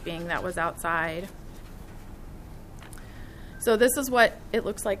landscaping that was outside. So this is what it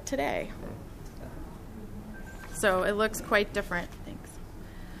looks like today. So it looks quite different. Thanks.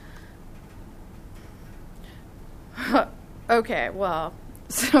 Okay, well,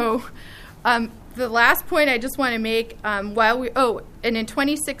 so the last point I just want to make, and in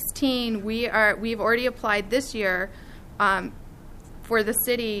 2016 we've already applied this year to the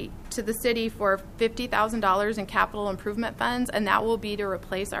city for $50,000 in capital improvement funds, and that will be to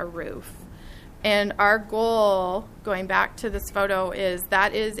replace our roof. And our goal, going back to this photo, is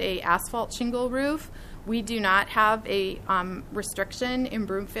that is a asphalt shingle roof. We do not have a restriction in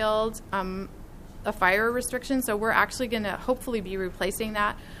Broomfield, a fire restriction, so we're actually going to hopefully be replacing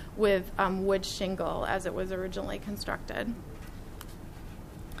that with wood shingle as it was originally constructed.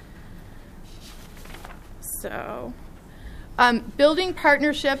 So, building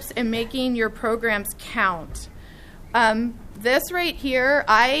partnerships and making your programs count. This right here,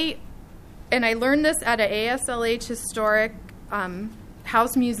 I learned this at an ASLH historic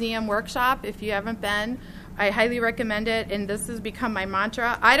house museum workshop. If you haven't been, I highly recommend it, and this has become my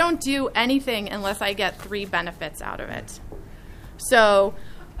mantra. I don't do anything unless I get 3 benefits out of it. So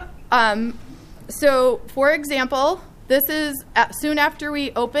for example, this is soon after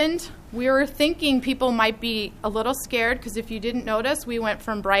we opened. We were thinking people might be a little scared because if you didn't notice, we went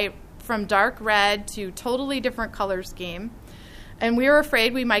from bright from dark red to totally different color scheme. And we were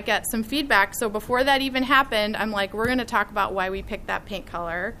afraid we might get some feedback. So before that even happened, I'm like, we're going to talk about why we picked that paint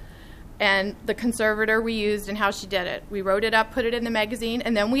color and the conservator we used and how she did it. We wrote it up, put it in the magazine,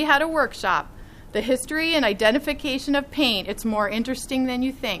 and then we had a workshop. The history and identification of paint. It's more interesting than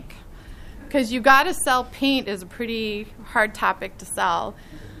you think. Because you got to sell paint is a pretty hard topic to sell.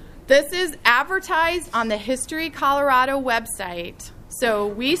 This is advertised on the History Colorado website. So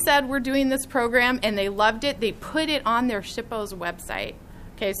we said we're doing this program, and they loved it. They put it on their SHPO's website.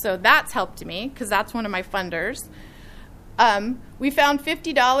 Okay, so that's helped me, because that's one of my funders. We found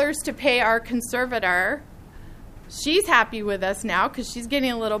 $50 to pay our conservator. She's happy with us now, because she's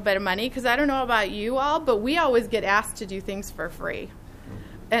getting a little bit of money, because I don't know about you all, but we always get asked to do things for free.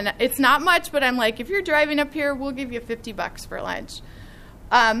 And it's not much, but I'm like, if you're driving up here, we'll give you $50 for lunch.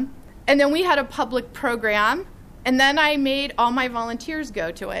 And then we had a public program, and then I made all my volunteers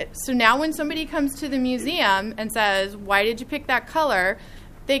go to it. So now when somebody comes to the museum and says, why did you pick that color?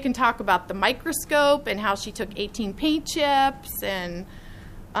 They can talk about the microscope and how she took 18 paint chips. And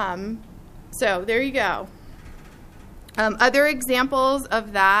so there you go. Other examples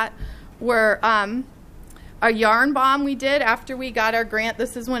of that were a yarn bomb we did after we got our grant.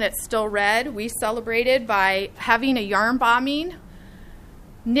 This is when it's still red. We celebrated by having a yarn bombing.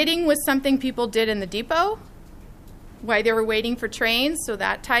 Knitting was something people did in the depot while they were waiting for trains, so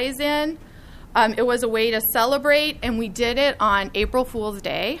that ties in. It was a way to celebrate, and we did it on April Fool's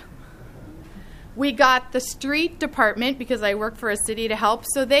Day. We got the street department, because I work for a city to help,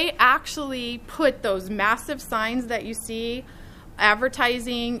 so they actually put those massive signs that you see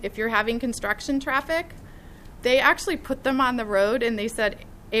advertising if you're having construction traffic. They actually put them on the road, and they said,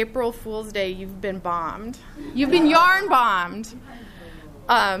 April Fool's Day, you've been bombed. You've been yarn bombed.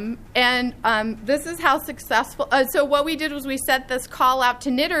 This is how successful. So what we did was we set this call out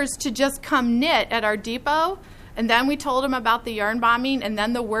to knitters to just come knit at our depot, and then we told them about the yarn bombing, and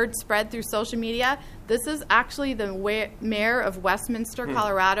then the word spread through social media. This is actually the mayor of Westminster,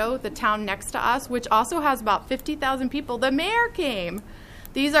 Colorado, the town next to us, which also has about 50,000 people. The mayor came.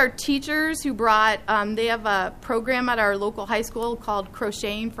 These are teachers who brought, they have a program at our local high school called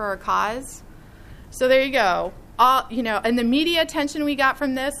Crocheting for a Cause. So there you go. And the media attention we got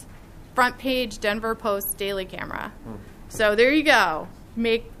from this, front page Denver Post Daily Camera. So there you go.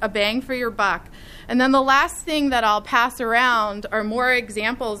 Make a bang for your buck. And then the last thing that I'll pass around are more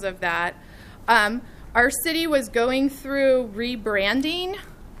examples of that. Our city was going through rebranding.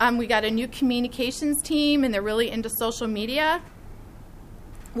 We got a new communications team, and they're really into social media,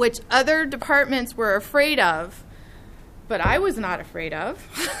 which other departments were afraid of, but I was not afraid of.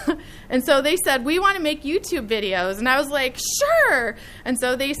 And so they said, we want to make YouTube videos. And I was like, sure. And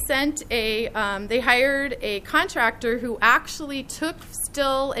so they they hired a contractor who actually took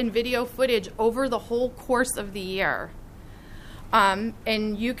still and video footage over the whole course of the year.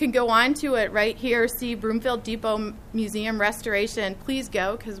 And you can go on to it right here, see Broomfield Depot Museum Restoration. Please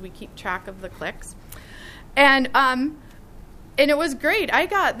go, because we keep track of the clicks. And it was great. I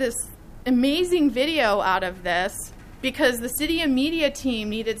got this amazing video out of this, because the city and media team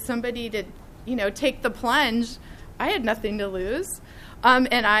needed somebody to, take the plunge. I had nothing to lose.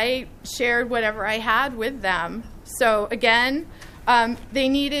 And I shared whatever I had with them. So again, they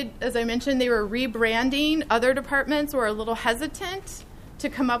needed, as I mentioned, they were rebranding. Other departments were a little hesitant to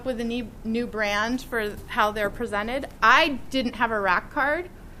come up with a new brand for how they're presented. I didn't have a rack card.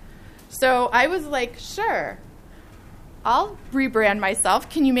 So I was like, sure, I'll rebrand myself.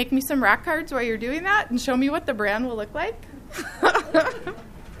 Can you make me some rack cards while you're doing that and show me what the brand will look like?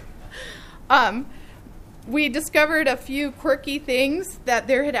 We discovered a few quirky things, that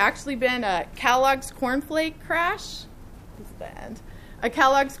there had actually been a Kellogg's cornflake crash. A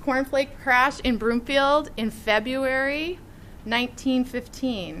Kellogg's cornflake crash in Broomfield in February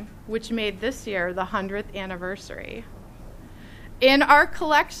 1915, which made this year the 100th anniversary. In our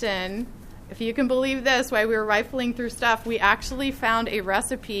collection, if you can believe this, while we were rifling through stuff, we actually found a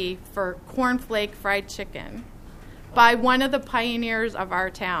recipe for cornflake fried chicken by one of the pioneers of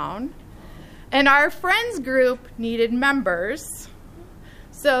our town. And our friends group needed members.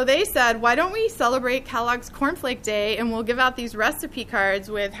 So they said, why don't we celebrate Kellogg's Cornflake Day, and we'll give out these recipe cards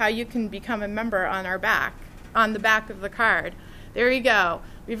with how you can become a member on the back of the card. There you go.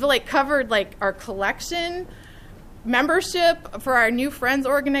 We've covered our collection, membership for our new friends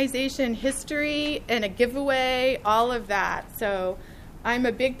organization, history, and a giveaway, all of that. So I'm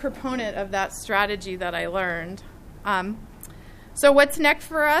a big proponent of that strategy that I learned. So what's next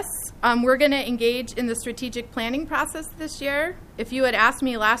for us? We're going to engage in the strategic planning process this year. If you had asked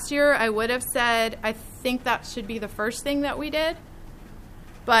me last year, I would have said, I think that should be the first thing that we did.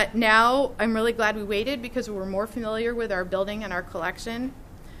 But now I'm really glad we waited because we're more familiar with our building and our collection.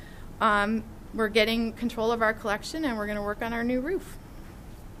 We're getting control of our collection, and we're going to work on our new roof.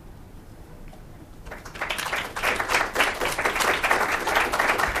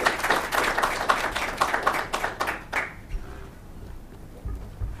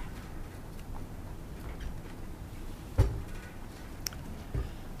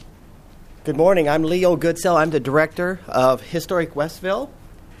 Good morning. I'm Leo Goodsell. I'm the director of Historic Westville.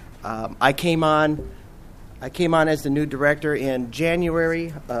 I came on as the new director in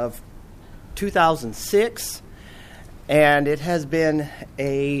January of 2006, and it has been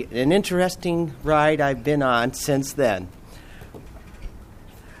an interesting ride I've been on since then.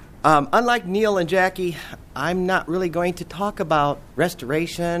 Unlike Neil and Jackie, I'm not really going to talk about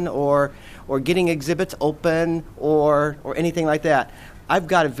restoration or getting exhibits open or anything like that. I've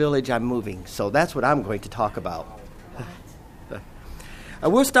got a village I'm moving, so that's what I'm going to talk about.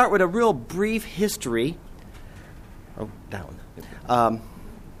 We'll start with a real brief history.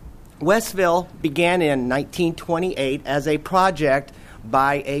 Westville began in 1928 as a project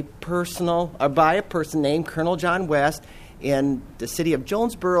by a person named Colonel John West in the city of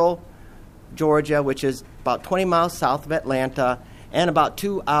Jonesboro, Georgia, which is about 20 miles south of Atlanta and about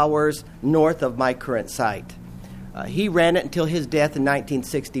 2 hours north of my current site. He ran it until his death in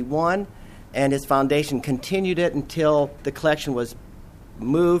 1961, and his foundation continued it until the collection was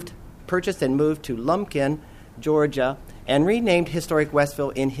purchased and moved to Lumpkin, Georgia, and renamed Historic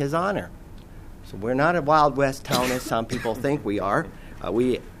Westville in his honor. So we're not a Wild West town as some people think we are.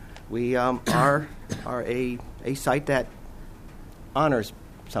 We are a site that honors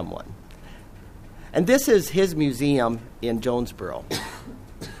someone. And this is his museum in Jonesboro.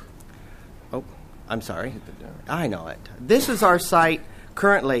 I'm sorry. I know it. This is our site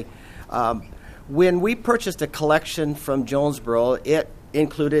currently. When we purchased a collection from Jonesboro, it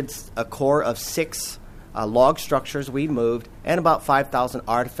included a core of 6 log structures we moved and about 5,000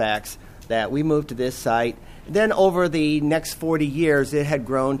 artifacts that we moved to this site. Then over the next 40 years, it had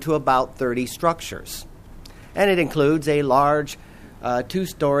grown to about 30 structures. And it includes a large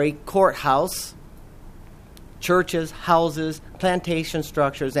 2-story courthouse, churches, houses, plantation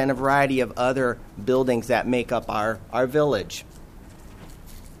structures, and a variety of other buildings that make up our village.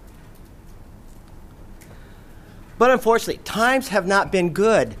 But unfortunately, times have not been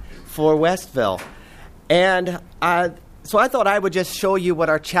good for Westville. And so I thought I would just show you what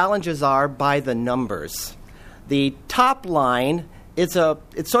our challenges are by the numbers. The top line, it's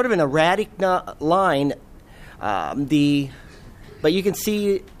sort of an erratic line, but you can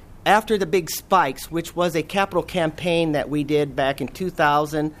see after the big spikes, which was a capital campaign that we did back in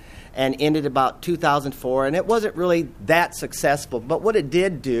 2000 and ended about 2004, and it wasn't really that successful. But what it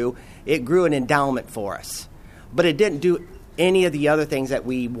did do, it grew an endowment for us. But it didn't do any of the other things that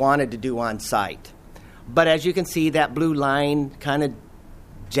we wanted to do on site. But as you can see, that blue line kind of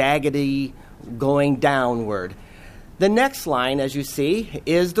jaggedy going downward. The next line, as you see,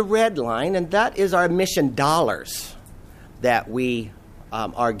 is the red line, and that is our admission dollars that we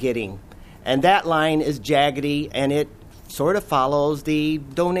are getting. And that line is jaggedy, and it sort of follows the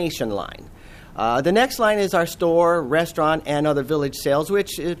donation line. The next line is our store, restaurant, and other village sales,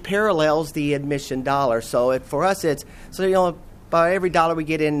 which parallels the admission dollar. So for us, by every dollar we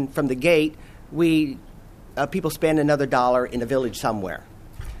get in from the gate, people spend another dollar in the village somewhere.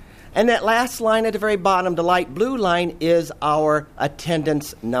 And that last line at the very bottom, the light blue line, is our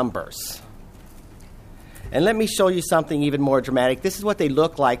attendance numbers. And let me show you something even more dramatic. This is what they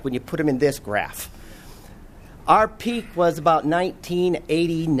look like when you put them in this graph. Our peak was about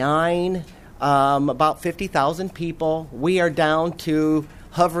 1989, about 50,000 people. We are down to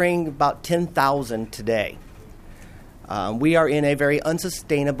hovering about 10,000 today. We are in a very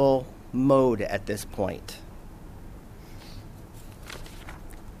unsustainable mode at this point.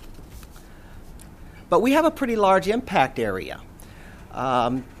 But we have a pretty large impact area.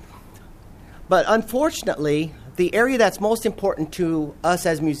 But unfortunately, the area that's most important to us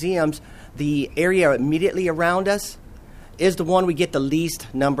as museums, the area immediately around us, is the one we get the least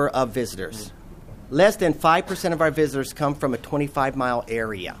number of visitors. Less than 5% of our visitors come from a 25-mile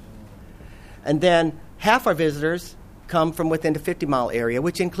area. And then half our visitors come from within the 50-mile area,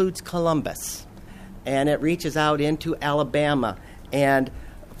 which includes Columbus. And it reaches out into Alabama. And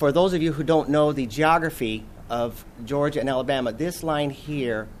for those of you who don't know the geography of Georgia and Alabama, this line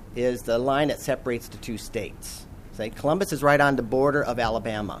here is the line that separates the two states. So Columbus is right on the border of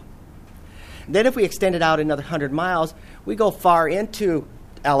Alabama. Then if we extend it out another 100 miles, we go far into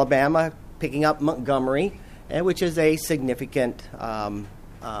Alabama, picking up Montgomery, which is a significant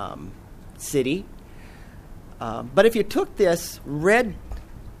city. But if you took this red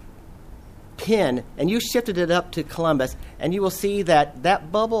pin and you shifted it up to Columbus, and you will see that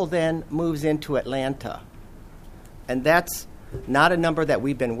that bubble then moves into Atlanta. And that's not a number that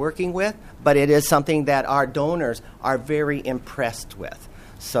we've been working with, but it is something that our donors are very impressed with.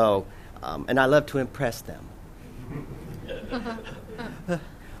 So, and I love to impress them.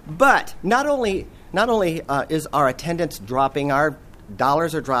 But not only is our attendance dropping, our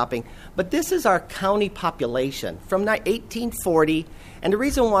dollars are dropping, but this is our county population from 1840. And the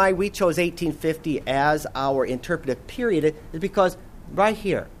reason why we chose 1850 as our interpretive period is because right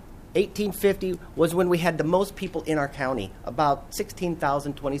here, 1850 was when we had the most people in our county, about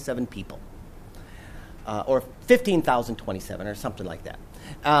 16,027 people, or 15,027 or something like that.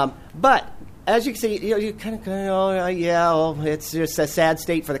 But as you can see, you kind of go, it's just a sad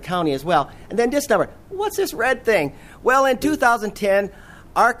state for the county as well. And then this number, what's this red thing? Well, in 2010,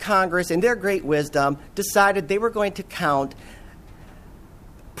 our Congress, in their great wisdom, decided they were going to count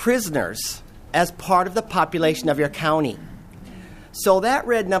prisoners as part of the population of your county. So that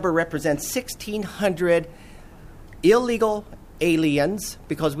red number represents 1,600 illegal aliens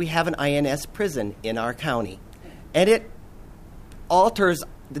because we have an INS prison in our county. And it alters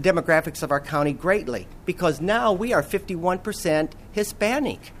the demographics of our county greatly because now we are 51%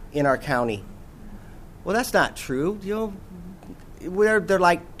 Hispanic in our county. Well, that's not true. There are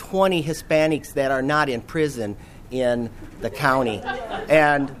like 20 Hispanics that are not in prison in the county.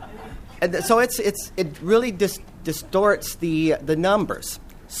 And so it really distorts the numbers.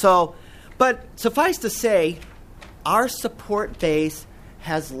 So, but suffice to say, our support base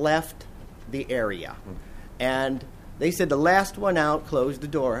has left the area. And they said the last one out, close the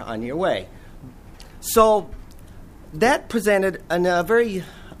door on your way. So that presented a very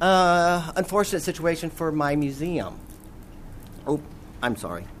unfortunate situation for my museum. Oh, I'm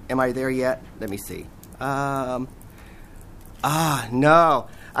sorry. Am I there yet? Let me see. No.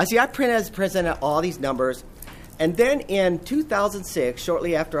 I see. I presented all these numbers. And then in 2006,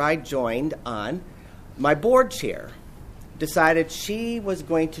 shortly after I joined on, my board chair decided she was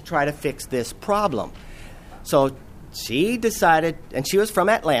going to try to fix this problem. So she decided, and she was from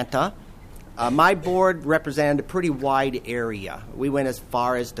Atlanta. My board represented a pretty wide area. We went as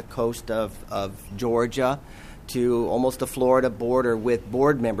far as the coast of Georgia to almost the Florida border with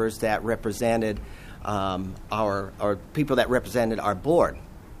board members that represented our people that represented our board.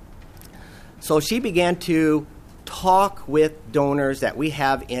 So she began to talk with donors that we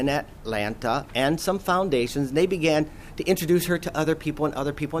have in Atlanta and some foundations. And they began to introduce her to other people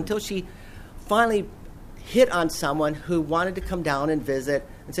until she finally hit on someone who wanted to come down and visit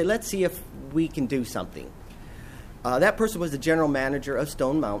and say, let's see if we can do something. That person was the general manager of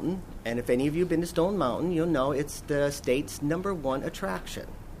Stone Mountain. And if any of you have been to Stone Mountain, you'll know it's the state's #1 attraction.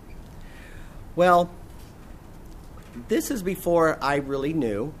 Well, this is before I really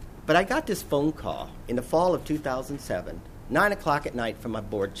knew, but I got this phone call in the fall of 2007, 9 o'clock at night from my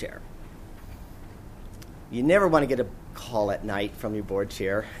board chair. You never want to get a call at night from your board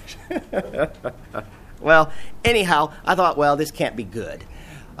chair. Well, anyhow, I thought, well, this can't be good.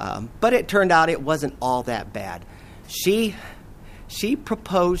 But it turned out it wasn't all that bad. She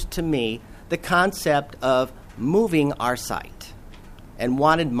proposed to me the concept of moving our site and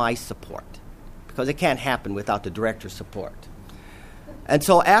wanted my support because it can't happen without the director's support. And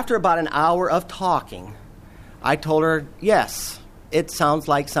so after about an hour of talking, I told her, yes, it sounds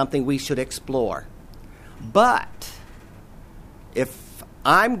like something we should explore. But if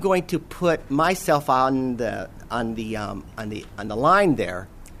I'm going to put myself on the line there,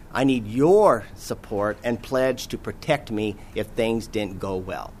 I need your support and pledge to protect me if things didn't go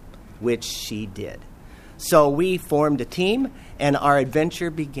well, which she did. So we formed a team, and our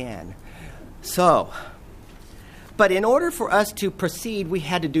adventure began. But in order for us to proceed, we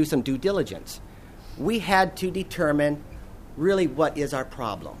had to do some due diligence. We had to determine really what is our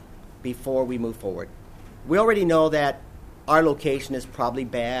problem before we move forward. We already know that our location is probably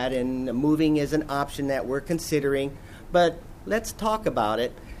bad and moving is an option that we're considering, but let's talk about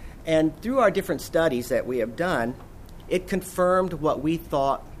it. And through our different studies that we have done, it confirmed what we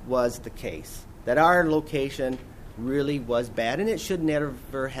thought was the case, that our location really was bad and it should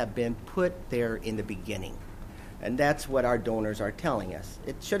never have been put there in the beginning. And that's what our donors are telling us.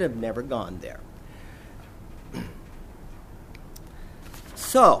 It should have never gone there.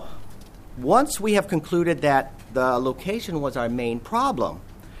 So, once we have concluded that the location was our main problem,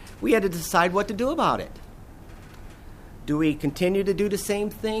 we had to decide what to do about it. Do we continue to do the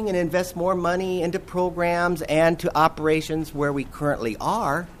same thing and invest more money into programs and to operations where we currently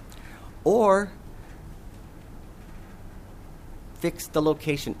are, or fix the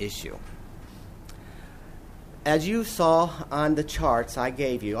location issue? as you saw on the charts I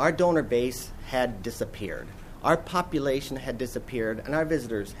gave you, our donor base had disappeared. Our population had disappeared, and our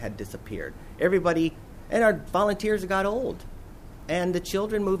visitors had disappeared. Everybody, and our volunteers got old. And the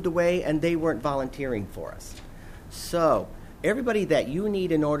children moved away, and they weren't volunteering for us. So, everybody that you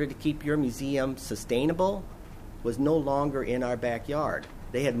need in order to keep your museum sustainable was no longer in our backyard.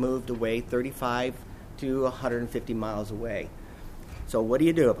 They had moved away 35 to 150 miles away. So what do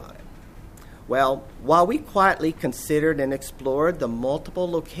you do about it? Well, while we quietly considered and explored the multiple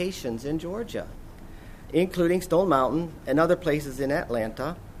locations in Georgia, including Stone Mountain and other places in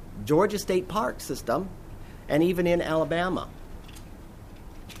Atlanta, Georgia State Park System, and even in Alabama.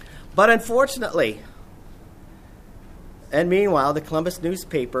 But unfortunately, and meanwhile, the Columbus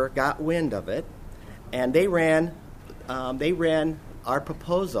newspaper got wind of it, and they ran our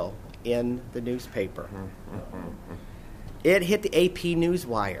proposal in the newspaper. It hit the AP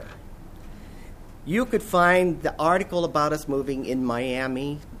Newswire. You could find the article about us moving in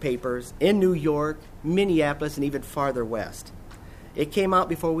Miami papers, in New York, Minneapolis, and even farther west. It came out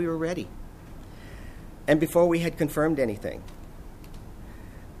before we were ready and before we had confirmed anything.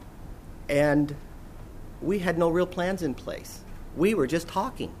 And we had no real plans in place. We were just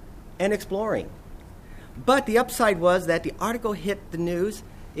talking and exploring. But the upside was that the article hit the news,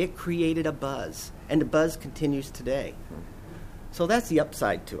 it created a buzz, and the buzz continues today. So that's the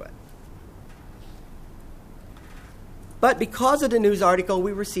upside to it. But because of the news article,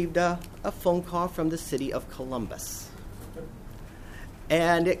 we received a phone call from the city of Columbus.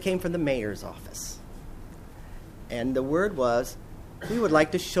 And it came from the mayor's office. And the word was, we would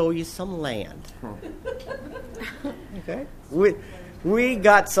like to show you some land. Okay? We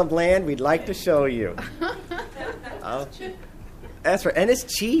got some land we'd like to show you. That's right. And it's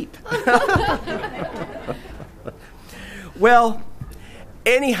cheap. Well,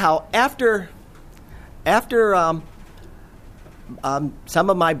 anyhow, after some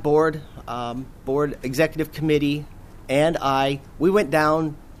of my board executive committee and we went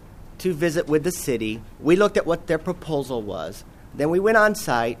down to visit with the city. We looked at what their proposal was. Then we went on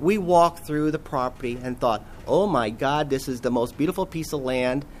site. We walked through the property and thought, oh my God, this is the most beautiful piece of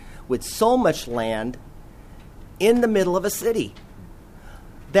land with so much land in the middle of a city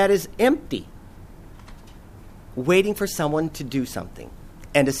that is empty, waiting for someone to do something.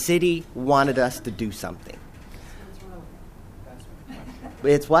 And the city wanted us to do something. What's wrong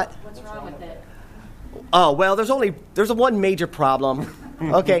with It's what? What's wrong with it? Oh, well, there's one major problem.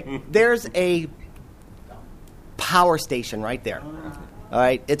 Okay, there's a power station right there. All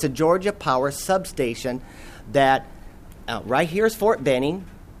right, it's a Georgia Power substation that right here is Fort Benning,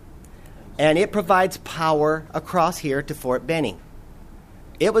 and it provides power across here to Fort Benning.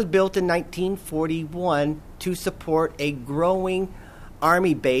 It was built in 1941 to support a growing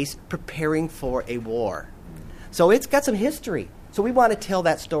Army base preparing for a war. So it's got some history. So we want to tell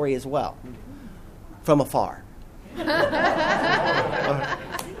that story as well, from afar.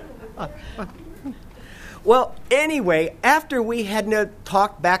 Well, anyway, after we had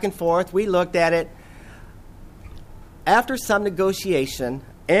talked back and forth, we looked at it. After some negotiation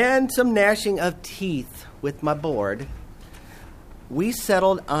and some gnashing of teeth with my board, we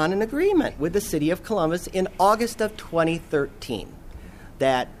settled on an agreement with the city of Columbus in August of 2013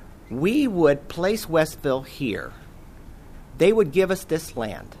 that we would place Westville here. They would give us this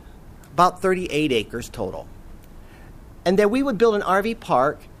land, about 38 acres total, and that we would build an RV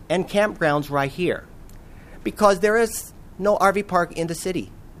park and campgrounds right here, because there is no RV park in the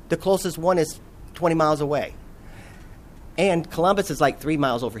city. The closest one is 20 miles away. And Columbus is like 3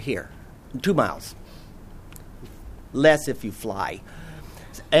 miles over here, 2 miles. Less if you fly.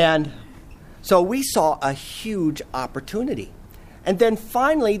 And so we saw a huge opportunity. And then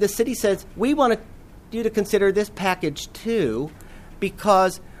finally the city says, we want you to consider this package too,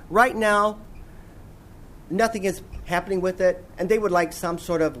 because right now nothing is happening with it, and they would like some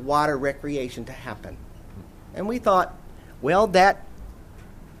sort of water recreation to happen. And we thought, well, that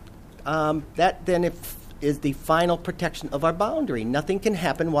then is the final protection of our boundary. Nothing can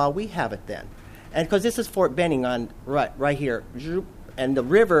happen while we have it then. And because this is Fort Benning on right here, and the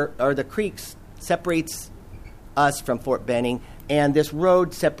river or the creek separates us from Fort Benning, and this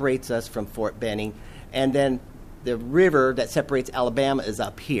road separates us from Fort Benning, and then the river that separates Alabama is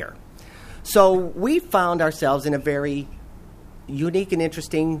up here. So we found ourselves in a very unique and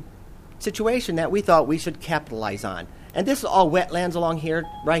interesting situation that we thought we should capitalize on. And this is all wetlands along here,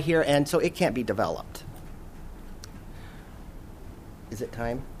 right here, and so it can't be developed. Is it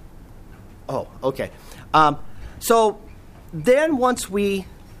time? Oh, okay. So then once we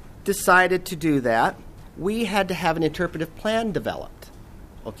decided to do that, we had to have an interpretive plan developed.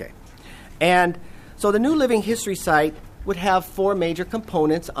 Okay. And So the New Living History site would have 4 major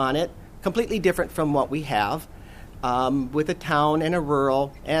components on it, completely different from what we have, with a town and a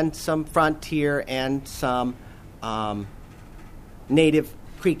rural and some frontier and some native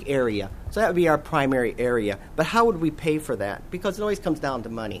creek area. So that would be our primary area. But how would we pay for that? Because it always comes down to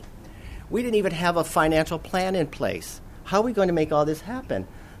money. We didn't even have a financial plan in place. How are we going to make all this happen?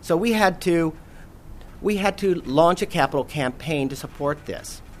 So we had to launch a capital campaign to support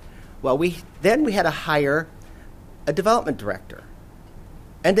this. Well, we had to hire a development director.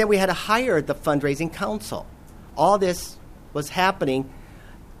 And then we had to hire the fundraising council. All this was happening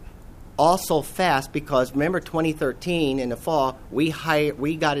all so fast because, remember, 2013 in the fall, we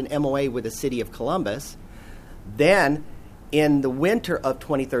got an MOA with the city of Columbus. Then, in the winter of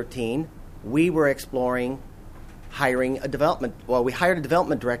 2013, we were exploring hiring a development. Well, we hired a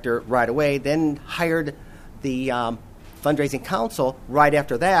development director right away, then hired the fundraising council right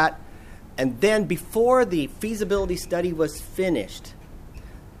after that. And then before the feasibility study was finished,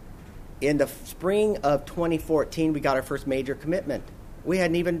 in the spring of 2014, we got our first major commitment. We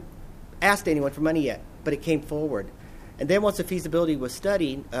hadn't even asked anyone for money yet, but it came forward. And then once the feasibility was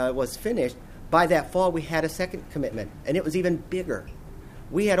finished, by that fall we had a second commitment, and it was even bigger.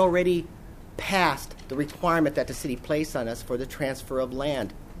 We had already passed the requirement that the city placed on us for the transfer of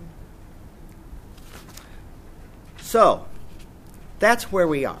land. So, that's where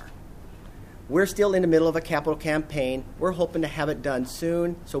we are. We're still in the middle of a capital campaign. We're hoping to have it done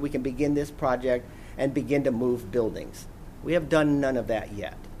soon so we can begin this project and begin to move buildings. We have done none of that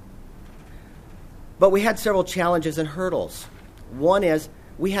yet. But we had several challenges and hurdles. One is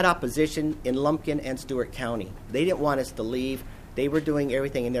we had opposition in Lumpkin and Stewart County. They didn't want us to leave. They were doing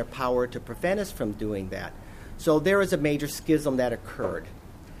everything in their power to prevent us from doing that. So there was a major schism that occurred.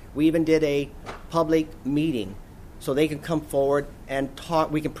 We even did a public meeting so they can come forward and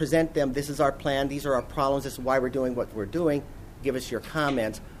talk. We can present them, this is our plan, these are our problems, this is why we're doing what we're doing, give us your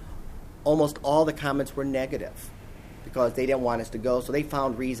comments. Almost all the comments were negative because they didn't want us to go, so they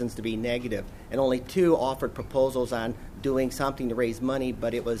found reasons to be negative. And only 2 offered proposals on doing something to raise money,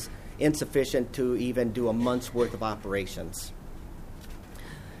 but it was insufficient to even do a month's worth of operations.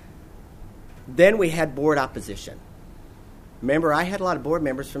 Then we had board opposition. Remember, I had a lot of board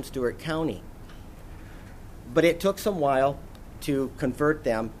members from Stewart County. But it took some while to convert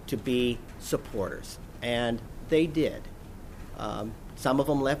them to be supporters, and they did. Some of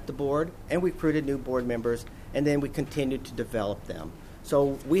them left the board, and we recruited new board members, and then we continued to develop them.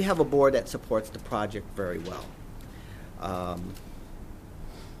 So we have a board that supports the project very well.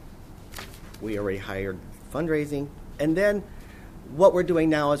 We already hired fundraising, and then what we're doing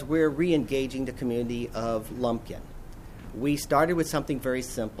now is we're re-engaging the community of Lumpkin. We started with something very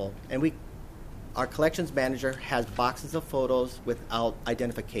simple, and our collections manager has boxes of photos without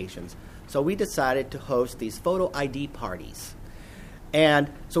identifications. So we decided to host these photo ID parties.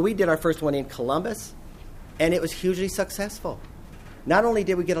 And so we did our first one in Columbus, and it was hugely successful. Not only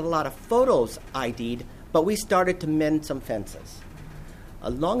did we get a lot of photos ID'd, but we started to mend some fences.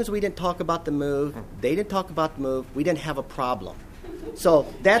 As long as we didn't talk about the move, they didn't talk about the move, we didn't have a problem. So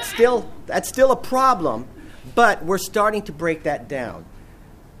that's still a problem, but we're starting to break that down.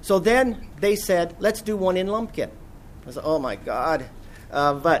 So then they said, let's do one in Lumpkin. I said, oh my God.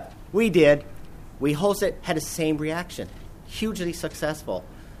 But we did. We hosted, had the same reaction. Hugely successful.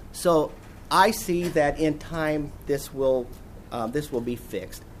 So I see that in time this will be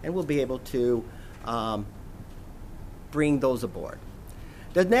fixed, and we'll be able to bring those aboard.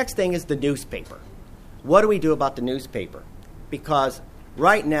 The next thing is the newspaper. What do we do about the newspaper? Because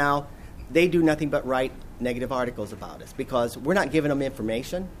right now they do nothing but write negative articles about us because we're not giving them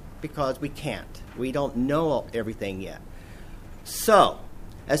information because we can't. We don't know everything yet. So,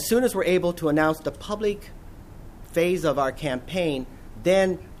 as soon as we're able to announce the public phase of our campaign,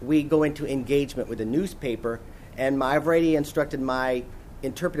 then we go into engagement with the newspaper, and I've already instructed my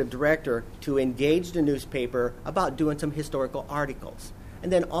interpretive director to engage the newspaper about doing some historical articles,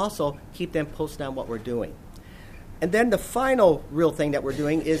 and then also keep them posted on what we're doing. And then the final real thing that we're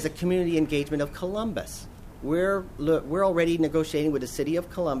doing is the community engagement of Columbus. We're already negotiating with the city of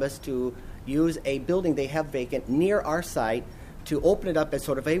Columbus to use a building they have vacant near our site to open it up as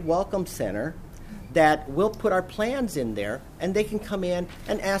sort of a welcome center that we'll put our plans in there, and they can come in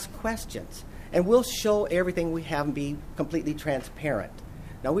and ask questions. And we'll show everything we have and be completely transparent.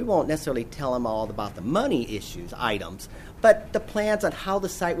 Now, we won't necessarily tell them all about the money issues, items, but the plans on how the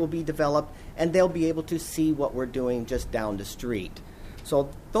site will be developed, and they'll be able to see what we're doing just down the street.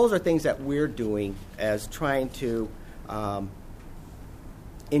 So those are things that we're doing as trying to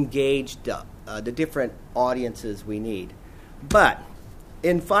engage the different audiences we need. But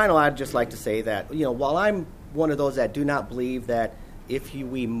in final, I'd just like to say that, while I'm one of those that do not believe that if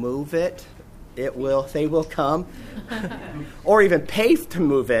we move it, they will come, or even pay to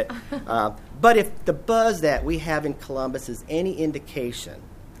move it. But if the buzz that we have in Columbus is any indication,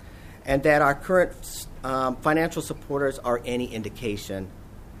 and that our current financial supporters are any indication,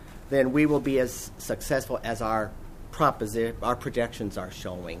 then we will be as successful as our projections are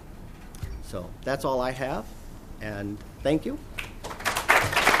showing. So that's all I have, and thank you.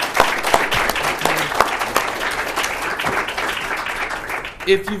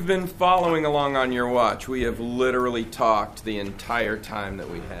 If you've been following along on your watch, we have literally talked the entire time that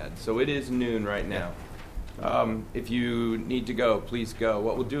we had. So it is noon right now. If you need to go, please go.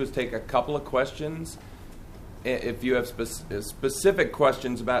 What we'll do is take a couple of questions. If you have specific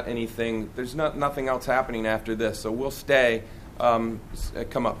questions about anything, there's nothing else happening after this, so we'll stay. Come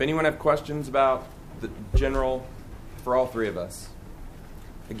up. Anyone have questions about the general for all three of us?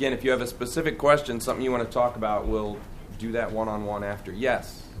 Again, if you have a specific question, something you want to talk about, we'll do that one-on-one after.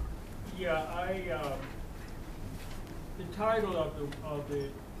 Yes? Yeah, the title of the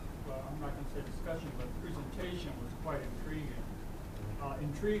well, I'm not going to say discussion, but presentation was quite intriguing.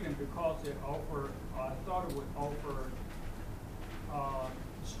 Intriguing because I thought it would offer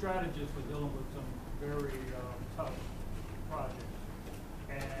strategies for dealing with some very tough projects.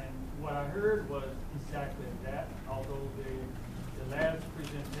 And what I heard was exactly that, although the last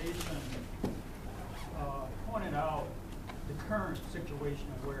presentation pointed out the current situation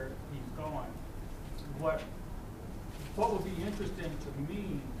of where he's going. What would be interesting to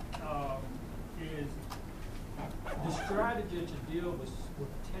me is the strategy to deal with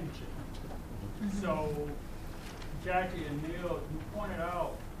tension. Mm-hmm. So, Jackie and Neil, you pointed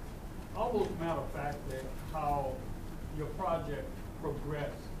out almost matter of factly how your project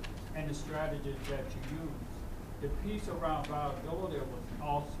progressed and the strategies that you used. The piece around viability was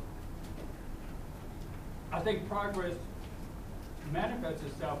awesome. I think progress manifests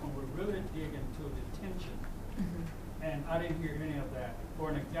itself when we really dig into the tension. Mm-hmm. And I didn't hear any of that. For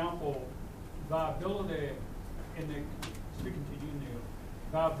an example, viability speaking to you, Neil,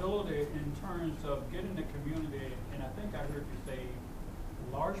 viability in terms of getting the community, and I think I heard you say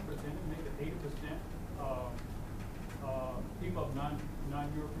large percentage, maybe 80% people of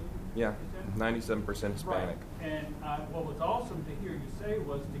non-European. Yeah, 97% Hispanic. Right. And what was awesome to hear you say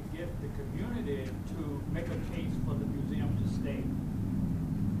was to get the community to make a case for the museum to stay.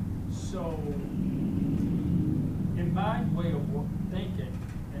 So, in my way of thinking,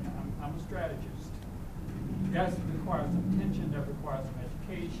 and I'm a strategist, that requires some tension, that requires some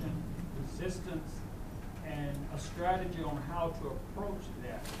education, resistance, and a strategy on how to approach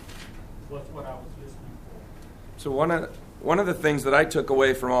that was what I was listening for. So one of the things that I took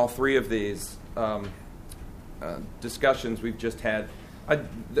away from all three of these discussions we've just had,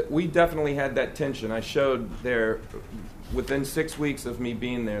 we definitely had that tension. I showed there, within 6 weeks of me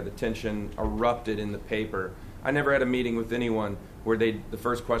being there, the tension erupted in the paper. I never had a meeting with anyone where the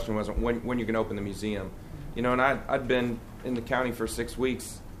first question wasn't, when you're going to open the museum. And I'd been in the county for 6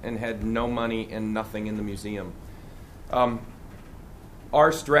 weeks and had no money and nothing in the museum.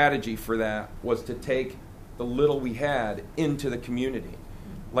 Our strategy for that was to take the little we had into the community.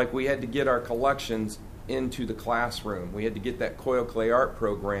 Like, we had to get our collections into the classroom. We had to get that Coyle Clay Art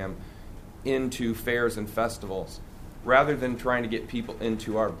program into fairs and festivals. Rather than trying to get people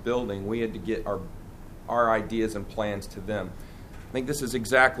into our building, we had to get our ideas and plans to them. I think this is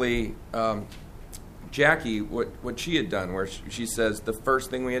exactly Jackie, what she had done, where she says the first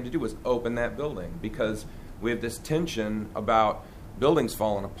thing we had to do was open that building, because we have this tension about buildings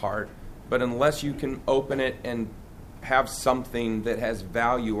falling apart, but unless you can open it and have something that has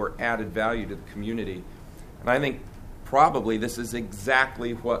value or added value to the community. And I think probably this is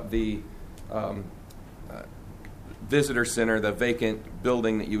exactly what the visitor center, the vacant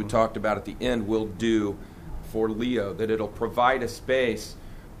building that you had talked about at the end, will do for Leo, that it'll provide a space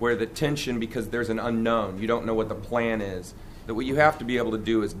where the tension, because there's an unknown, you don't know what the plan is, that what you have to be able to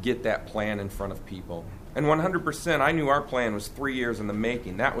do is get that plan in front of people. And 100%, I knew our plan was 3 years in the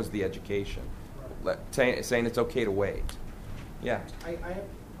making. That was the education. Saying it's okay to wait. Yeah. I have,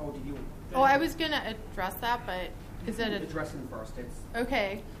 do you? I was going to address that, but is it addressing first? It's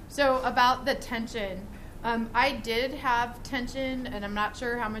okay. So about the tension, I did have tension, and I'm not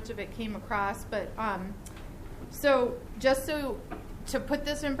sure how much of it came across, but to put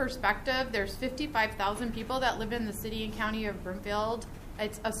this in perspective, there's 55,000 people that live in the city and county of Broomfield.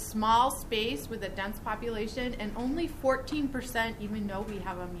 It's a small space with a dense population, and only 14% even know we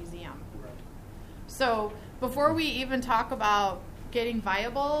have a museum. Right. So before we even talk about getting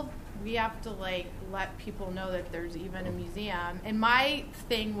viable, We have to let people know that there's even a museum. And my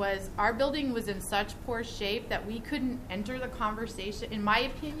thing was, our building was in such poor shape that we couldn't enter the conversation. In my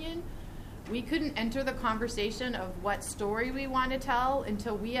opinion, we couldn't enter the conversation of what story we want to tell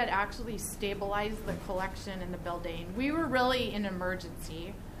until we had actually stabilized the collection in the building. We were really in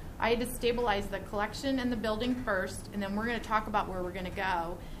emergency. I had to stabilize the collection and the building first, and then we're going to talk about where we're going to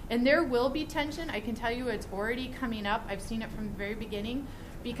go. And there will be tension. I can tell you it's already coming up. I've seen it from the very beginning,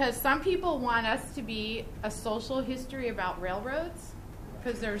 because some people want us to be a social history about railroads,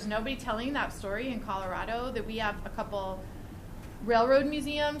 because there's nobody telling that story in Colorado, that we have a couple railroad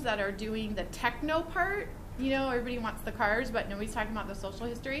museums that are doing the techno part. Everybody wants the cars, but nobody's talking about the social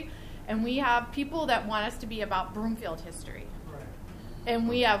history. And we have people that want us to be about Broomfield history. And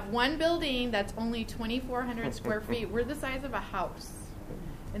we have one building that's only 2,400 square feet. We're the size of a house.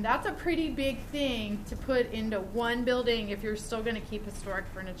 And that's a pretty big thing to put into one building if you're still going to keep historic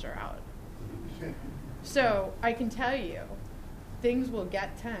furniture out. So I can tell you, things will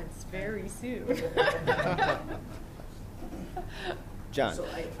get tense very soon. John. So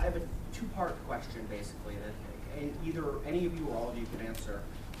I have a two-part question, basically, that either any of you or all of you can answer.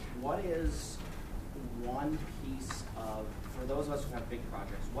 What is one piece of, for those of us who have big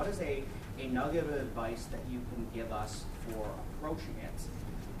projects, what is a nugget of advice that you can give us for approaching it?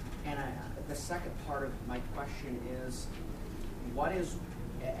 And the second part of my question is, what is,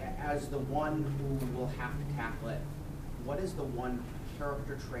 as the one who will have to tackle it, what is the one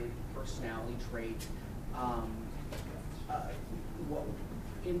character trait, personality trait,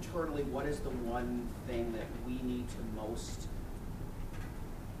 internally, what is the one thing that we need to most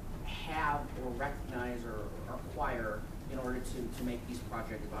have or recognize or acquire in order to make these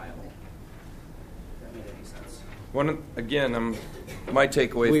projects viable? If that made any sense. My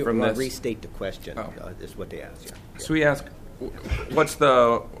takeaway from this. Restate the question. Is what they asked. Yeah. So we ask, what's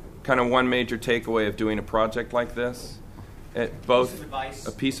the kind of one major takeaway of doing a project like this? Both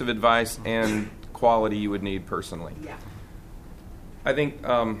a piece of advice and quality you would need personally. Yeah. I think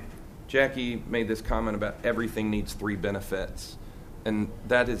Jackie made this comment about everything needs 3 benefits. And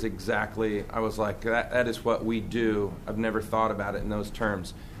that is exactly, I was like, that is what we do. I've never thought about it in those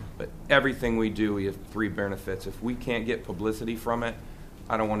terms. But everything we do, we have 3 benefits. If we can't get publicity from it,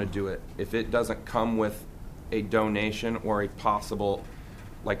 I don't want to do it. If it doesn't come with a donation or a possible,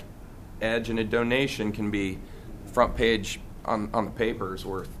 edge, and a donation can be front page on the papers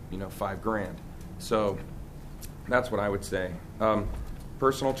worth, $5,000. So that's what I would say.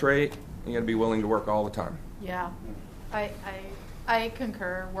 Personal trait, you got to be willing to work all the time. Yeah, I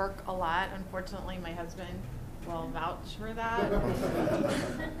concur. Work a lot. Unfortunately, my husband will vouch for that.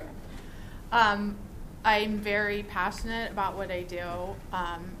 I'm very passionate about what I do,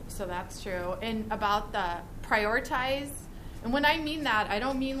 so that's true. And about the prioritize, and when I mean that, I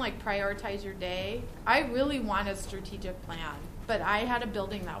don't mean prioritize your day. I really want a strategic plan, but I had a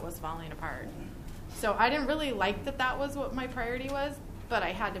building that was falling apart. So I didn't really like that was what my priority was, but I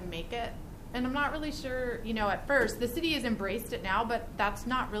had to make it. And I'm not really sure, at first, the city has embraced it now, but that's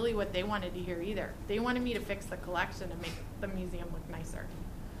not really what they wanted to hear either. They wanted me to fix the collection and make the museum look nicer.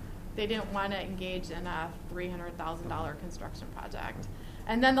 They didn't want to engage in a $300,000 construction project.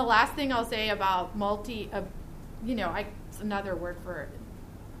 And then the last thing I'll say about it's another word for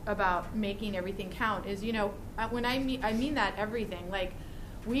about making everything count is, when I mean that everything,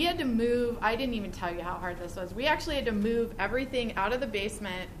 we had to move, I didn't even tell you how hard this was. We actually had to move everything out of the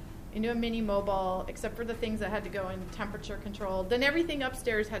basement into a mini mobile, except for the things that had to go in temperature controlled. Then everything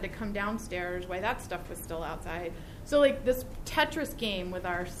upstairs had to come downstairs while that stuff was still outside. So this Tetris game with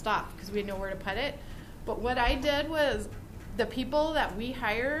our stuff, because we didn't know where to put it. But what I did was the people that we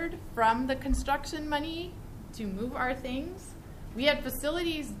hired from the construction money to move our things, we had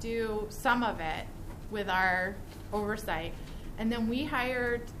facilities do some of it with our oversight. And then we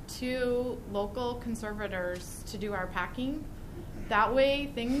hired 2 local conservators to do our packing. That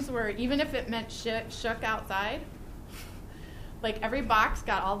way, things were, even if it meant shook outside, every box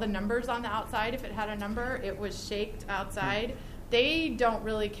got all the numbers on the outside. If it had a number, it was shaked outside. They don't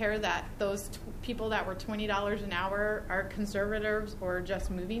really care that those people that were $20 an hour are conservators or just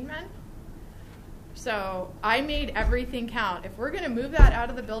moving men. So I made everything count. If we're going to move that out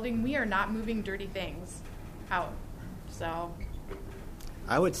of the building, we are not moving dirty things out. So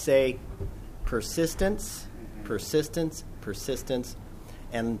I would say persistence,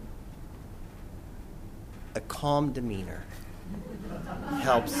 and a calm demeanor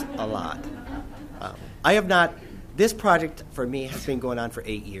helps a lot. This project for me has been going on for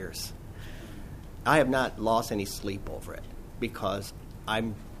 8 years. I have not lost any sleep over it because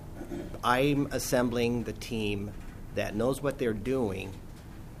I'm assembling the team that knows what they're doing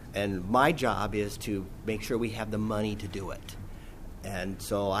And my job is to make sure we have the money to do it. And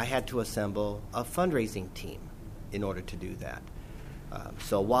so I had to assemble a fundraising team in order to do that.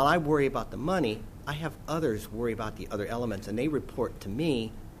 So while I worry about the money, I have others worry about the other elements, and they report to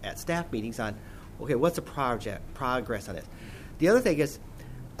me at staff meetings on, okay, what's the progress on this? The other thing is,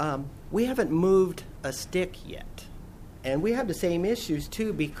 we haven't moved a stick yet. And we have the same issues,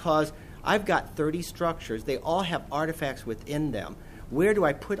 too, because I've got 30 structures. They all have artifacts within them. Where do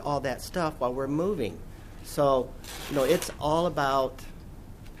I put all that stuff while we're moving? So, it's all about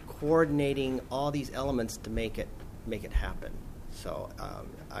coordinating all these elements to make it happen. So,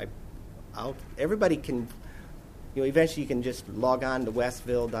 everybody can, eventually you can just log on to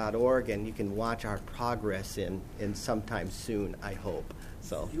westville.org and you can watch our progress in sometime soon, I hope.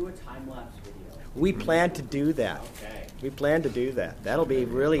 So do a time-lapse video. we plan to do that. Okay. We plan to do that. That'll be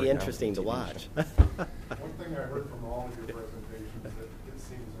really interesting to watch. One thing I heard from all of your presentations that it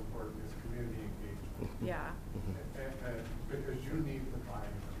seems important is community engagement. Yeah. And because you need the buy-in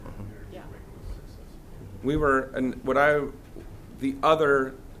of the community Yeah. to make this successful. We were, and the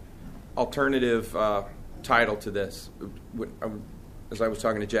other alternative title to this, as I was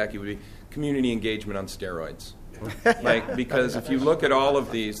talking to Jackie, would be community engagement on steroids. Because if you look at all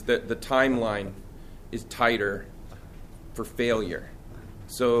of these, the timeline is tighter for failure.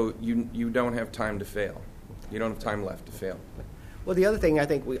 So you don't have time to fail. You don't have time left to fail. Well, the other thing I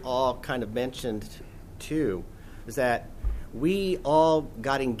think we all kind of mentioned, too, is that we all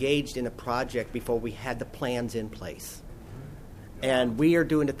got engaged in a project before we had the plans in place. And we are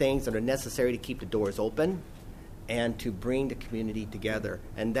doing the things that are necessary to keep the doors open and to bring the community together.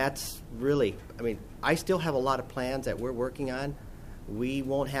 And that's really, I still have a lot of plans that we're working on. We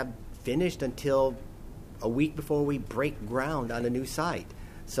won't have finished until a week before we break ground on a new site.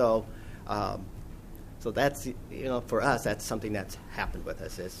 So that's, for us, that's something that's happened with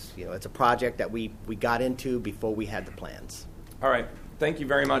us. It's a project that we got into before we had the plans. All right. Thank you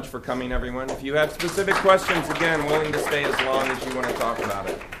very much for coming, everyone. If you have specific questions, again, willing to stay as long as you want to talk about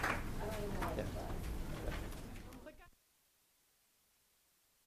it.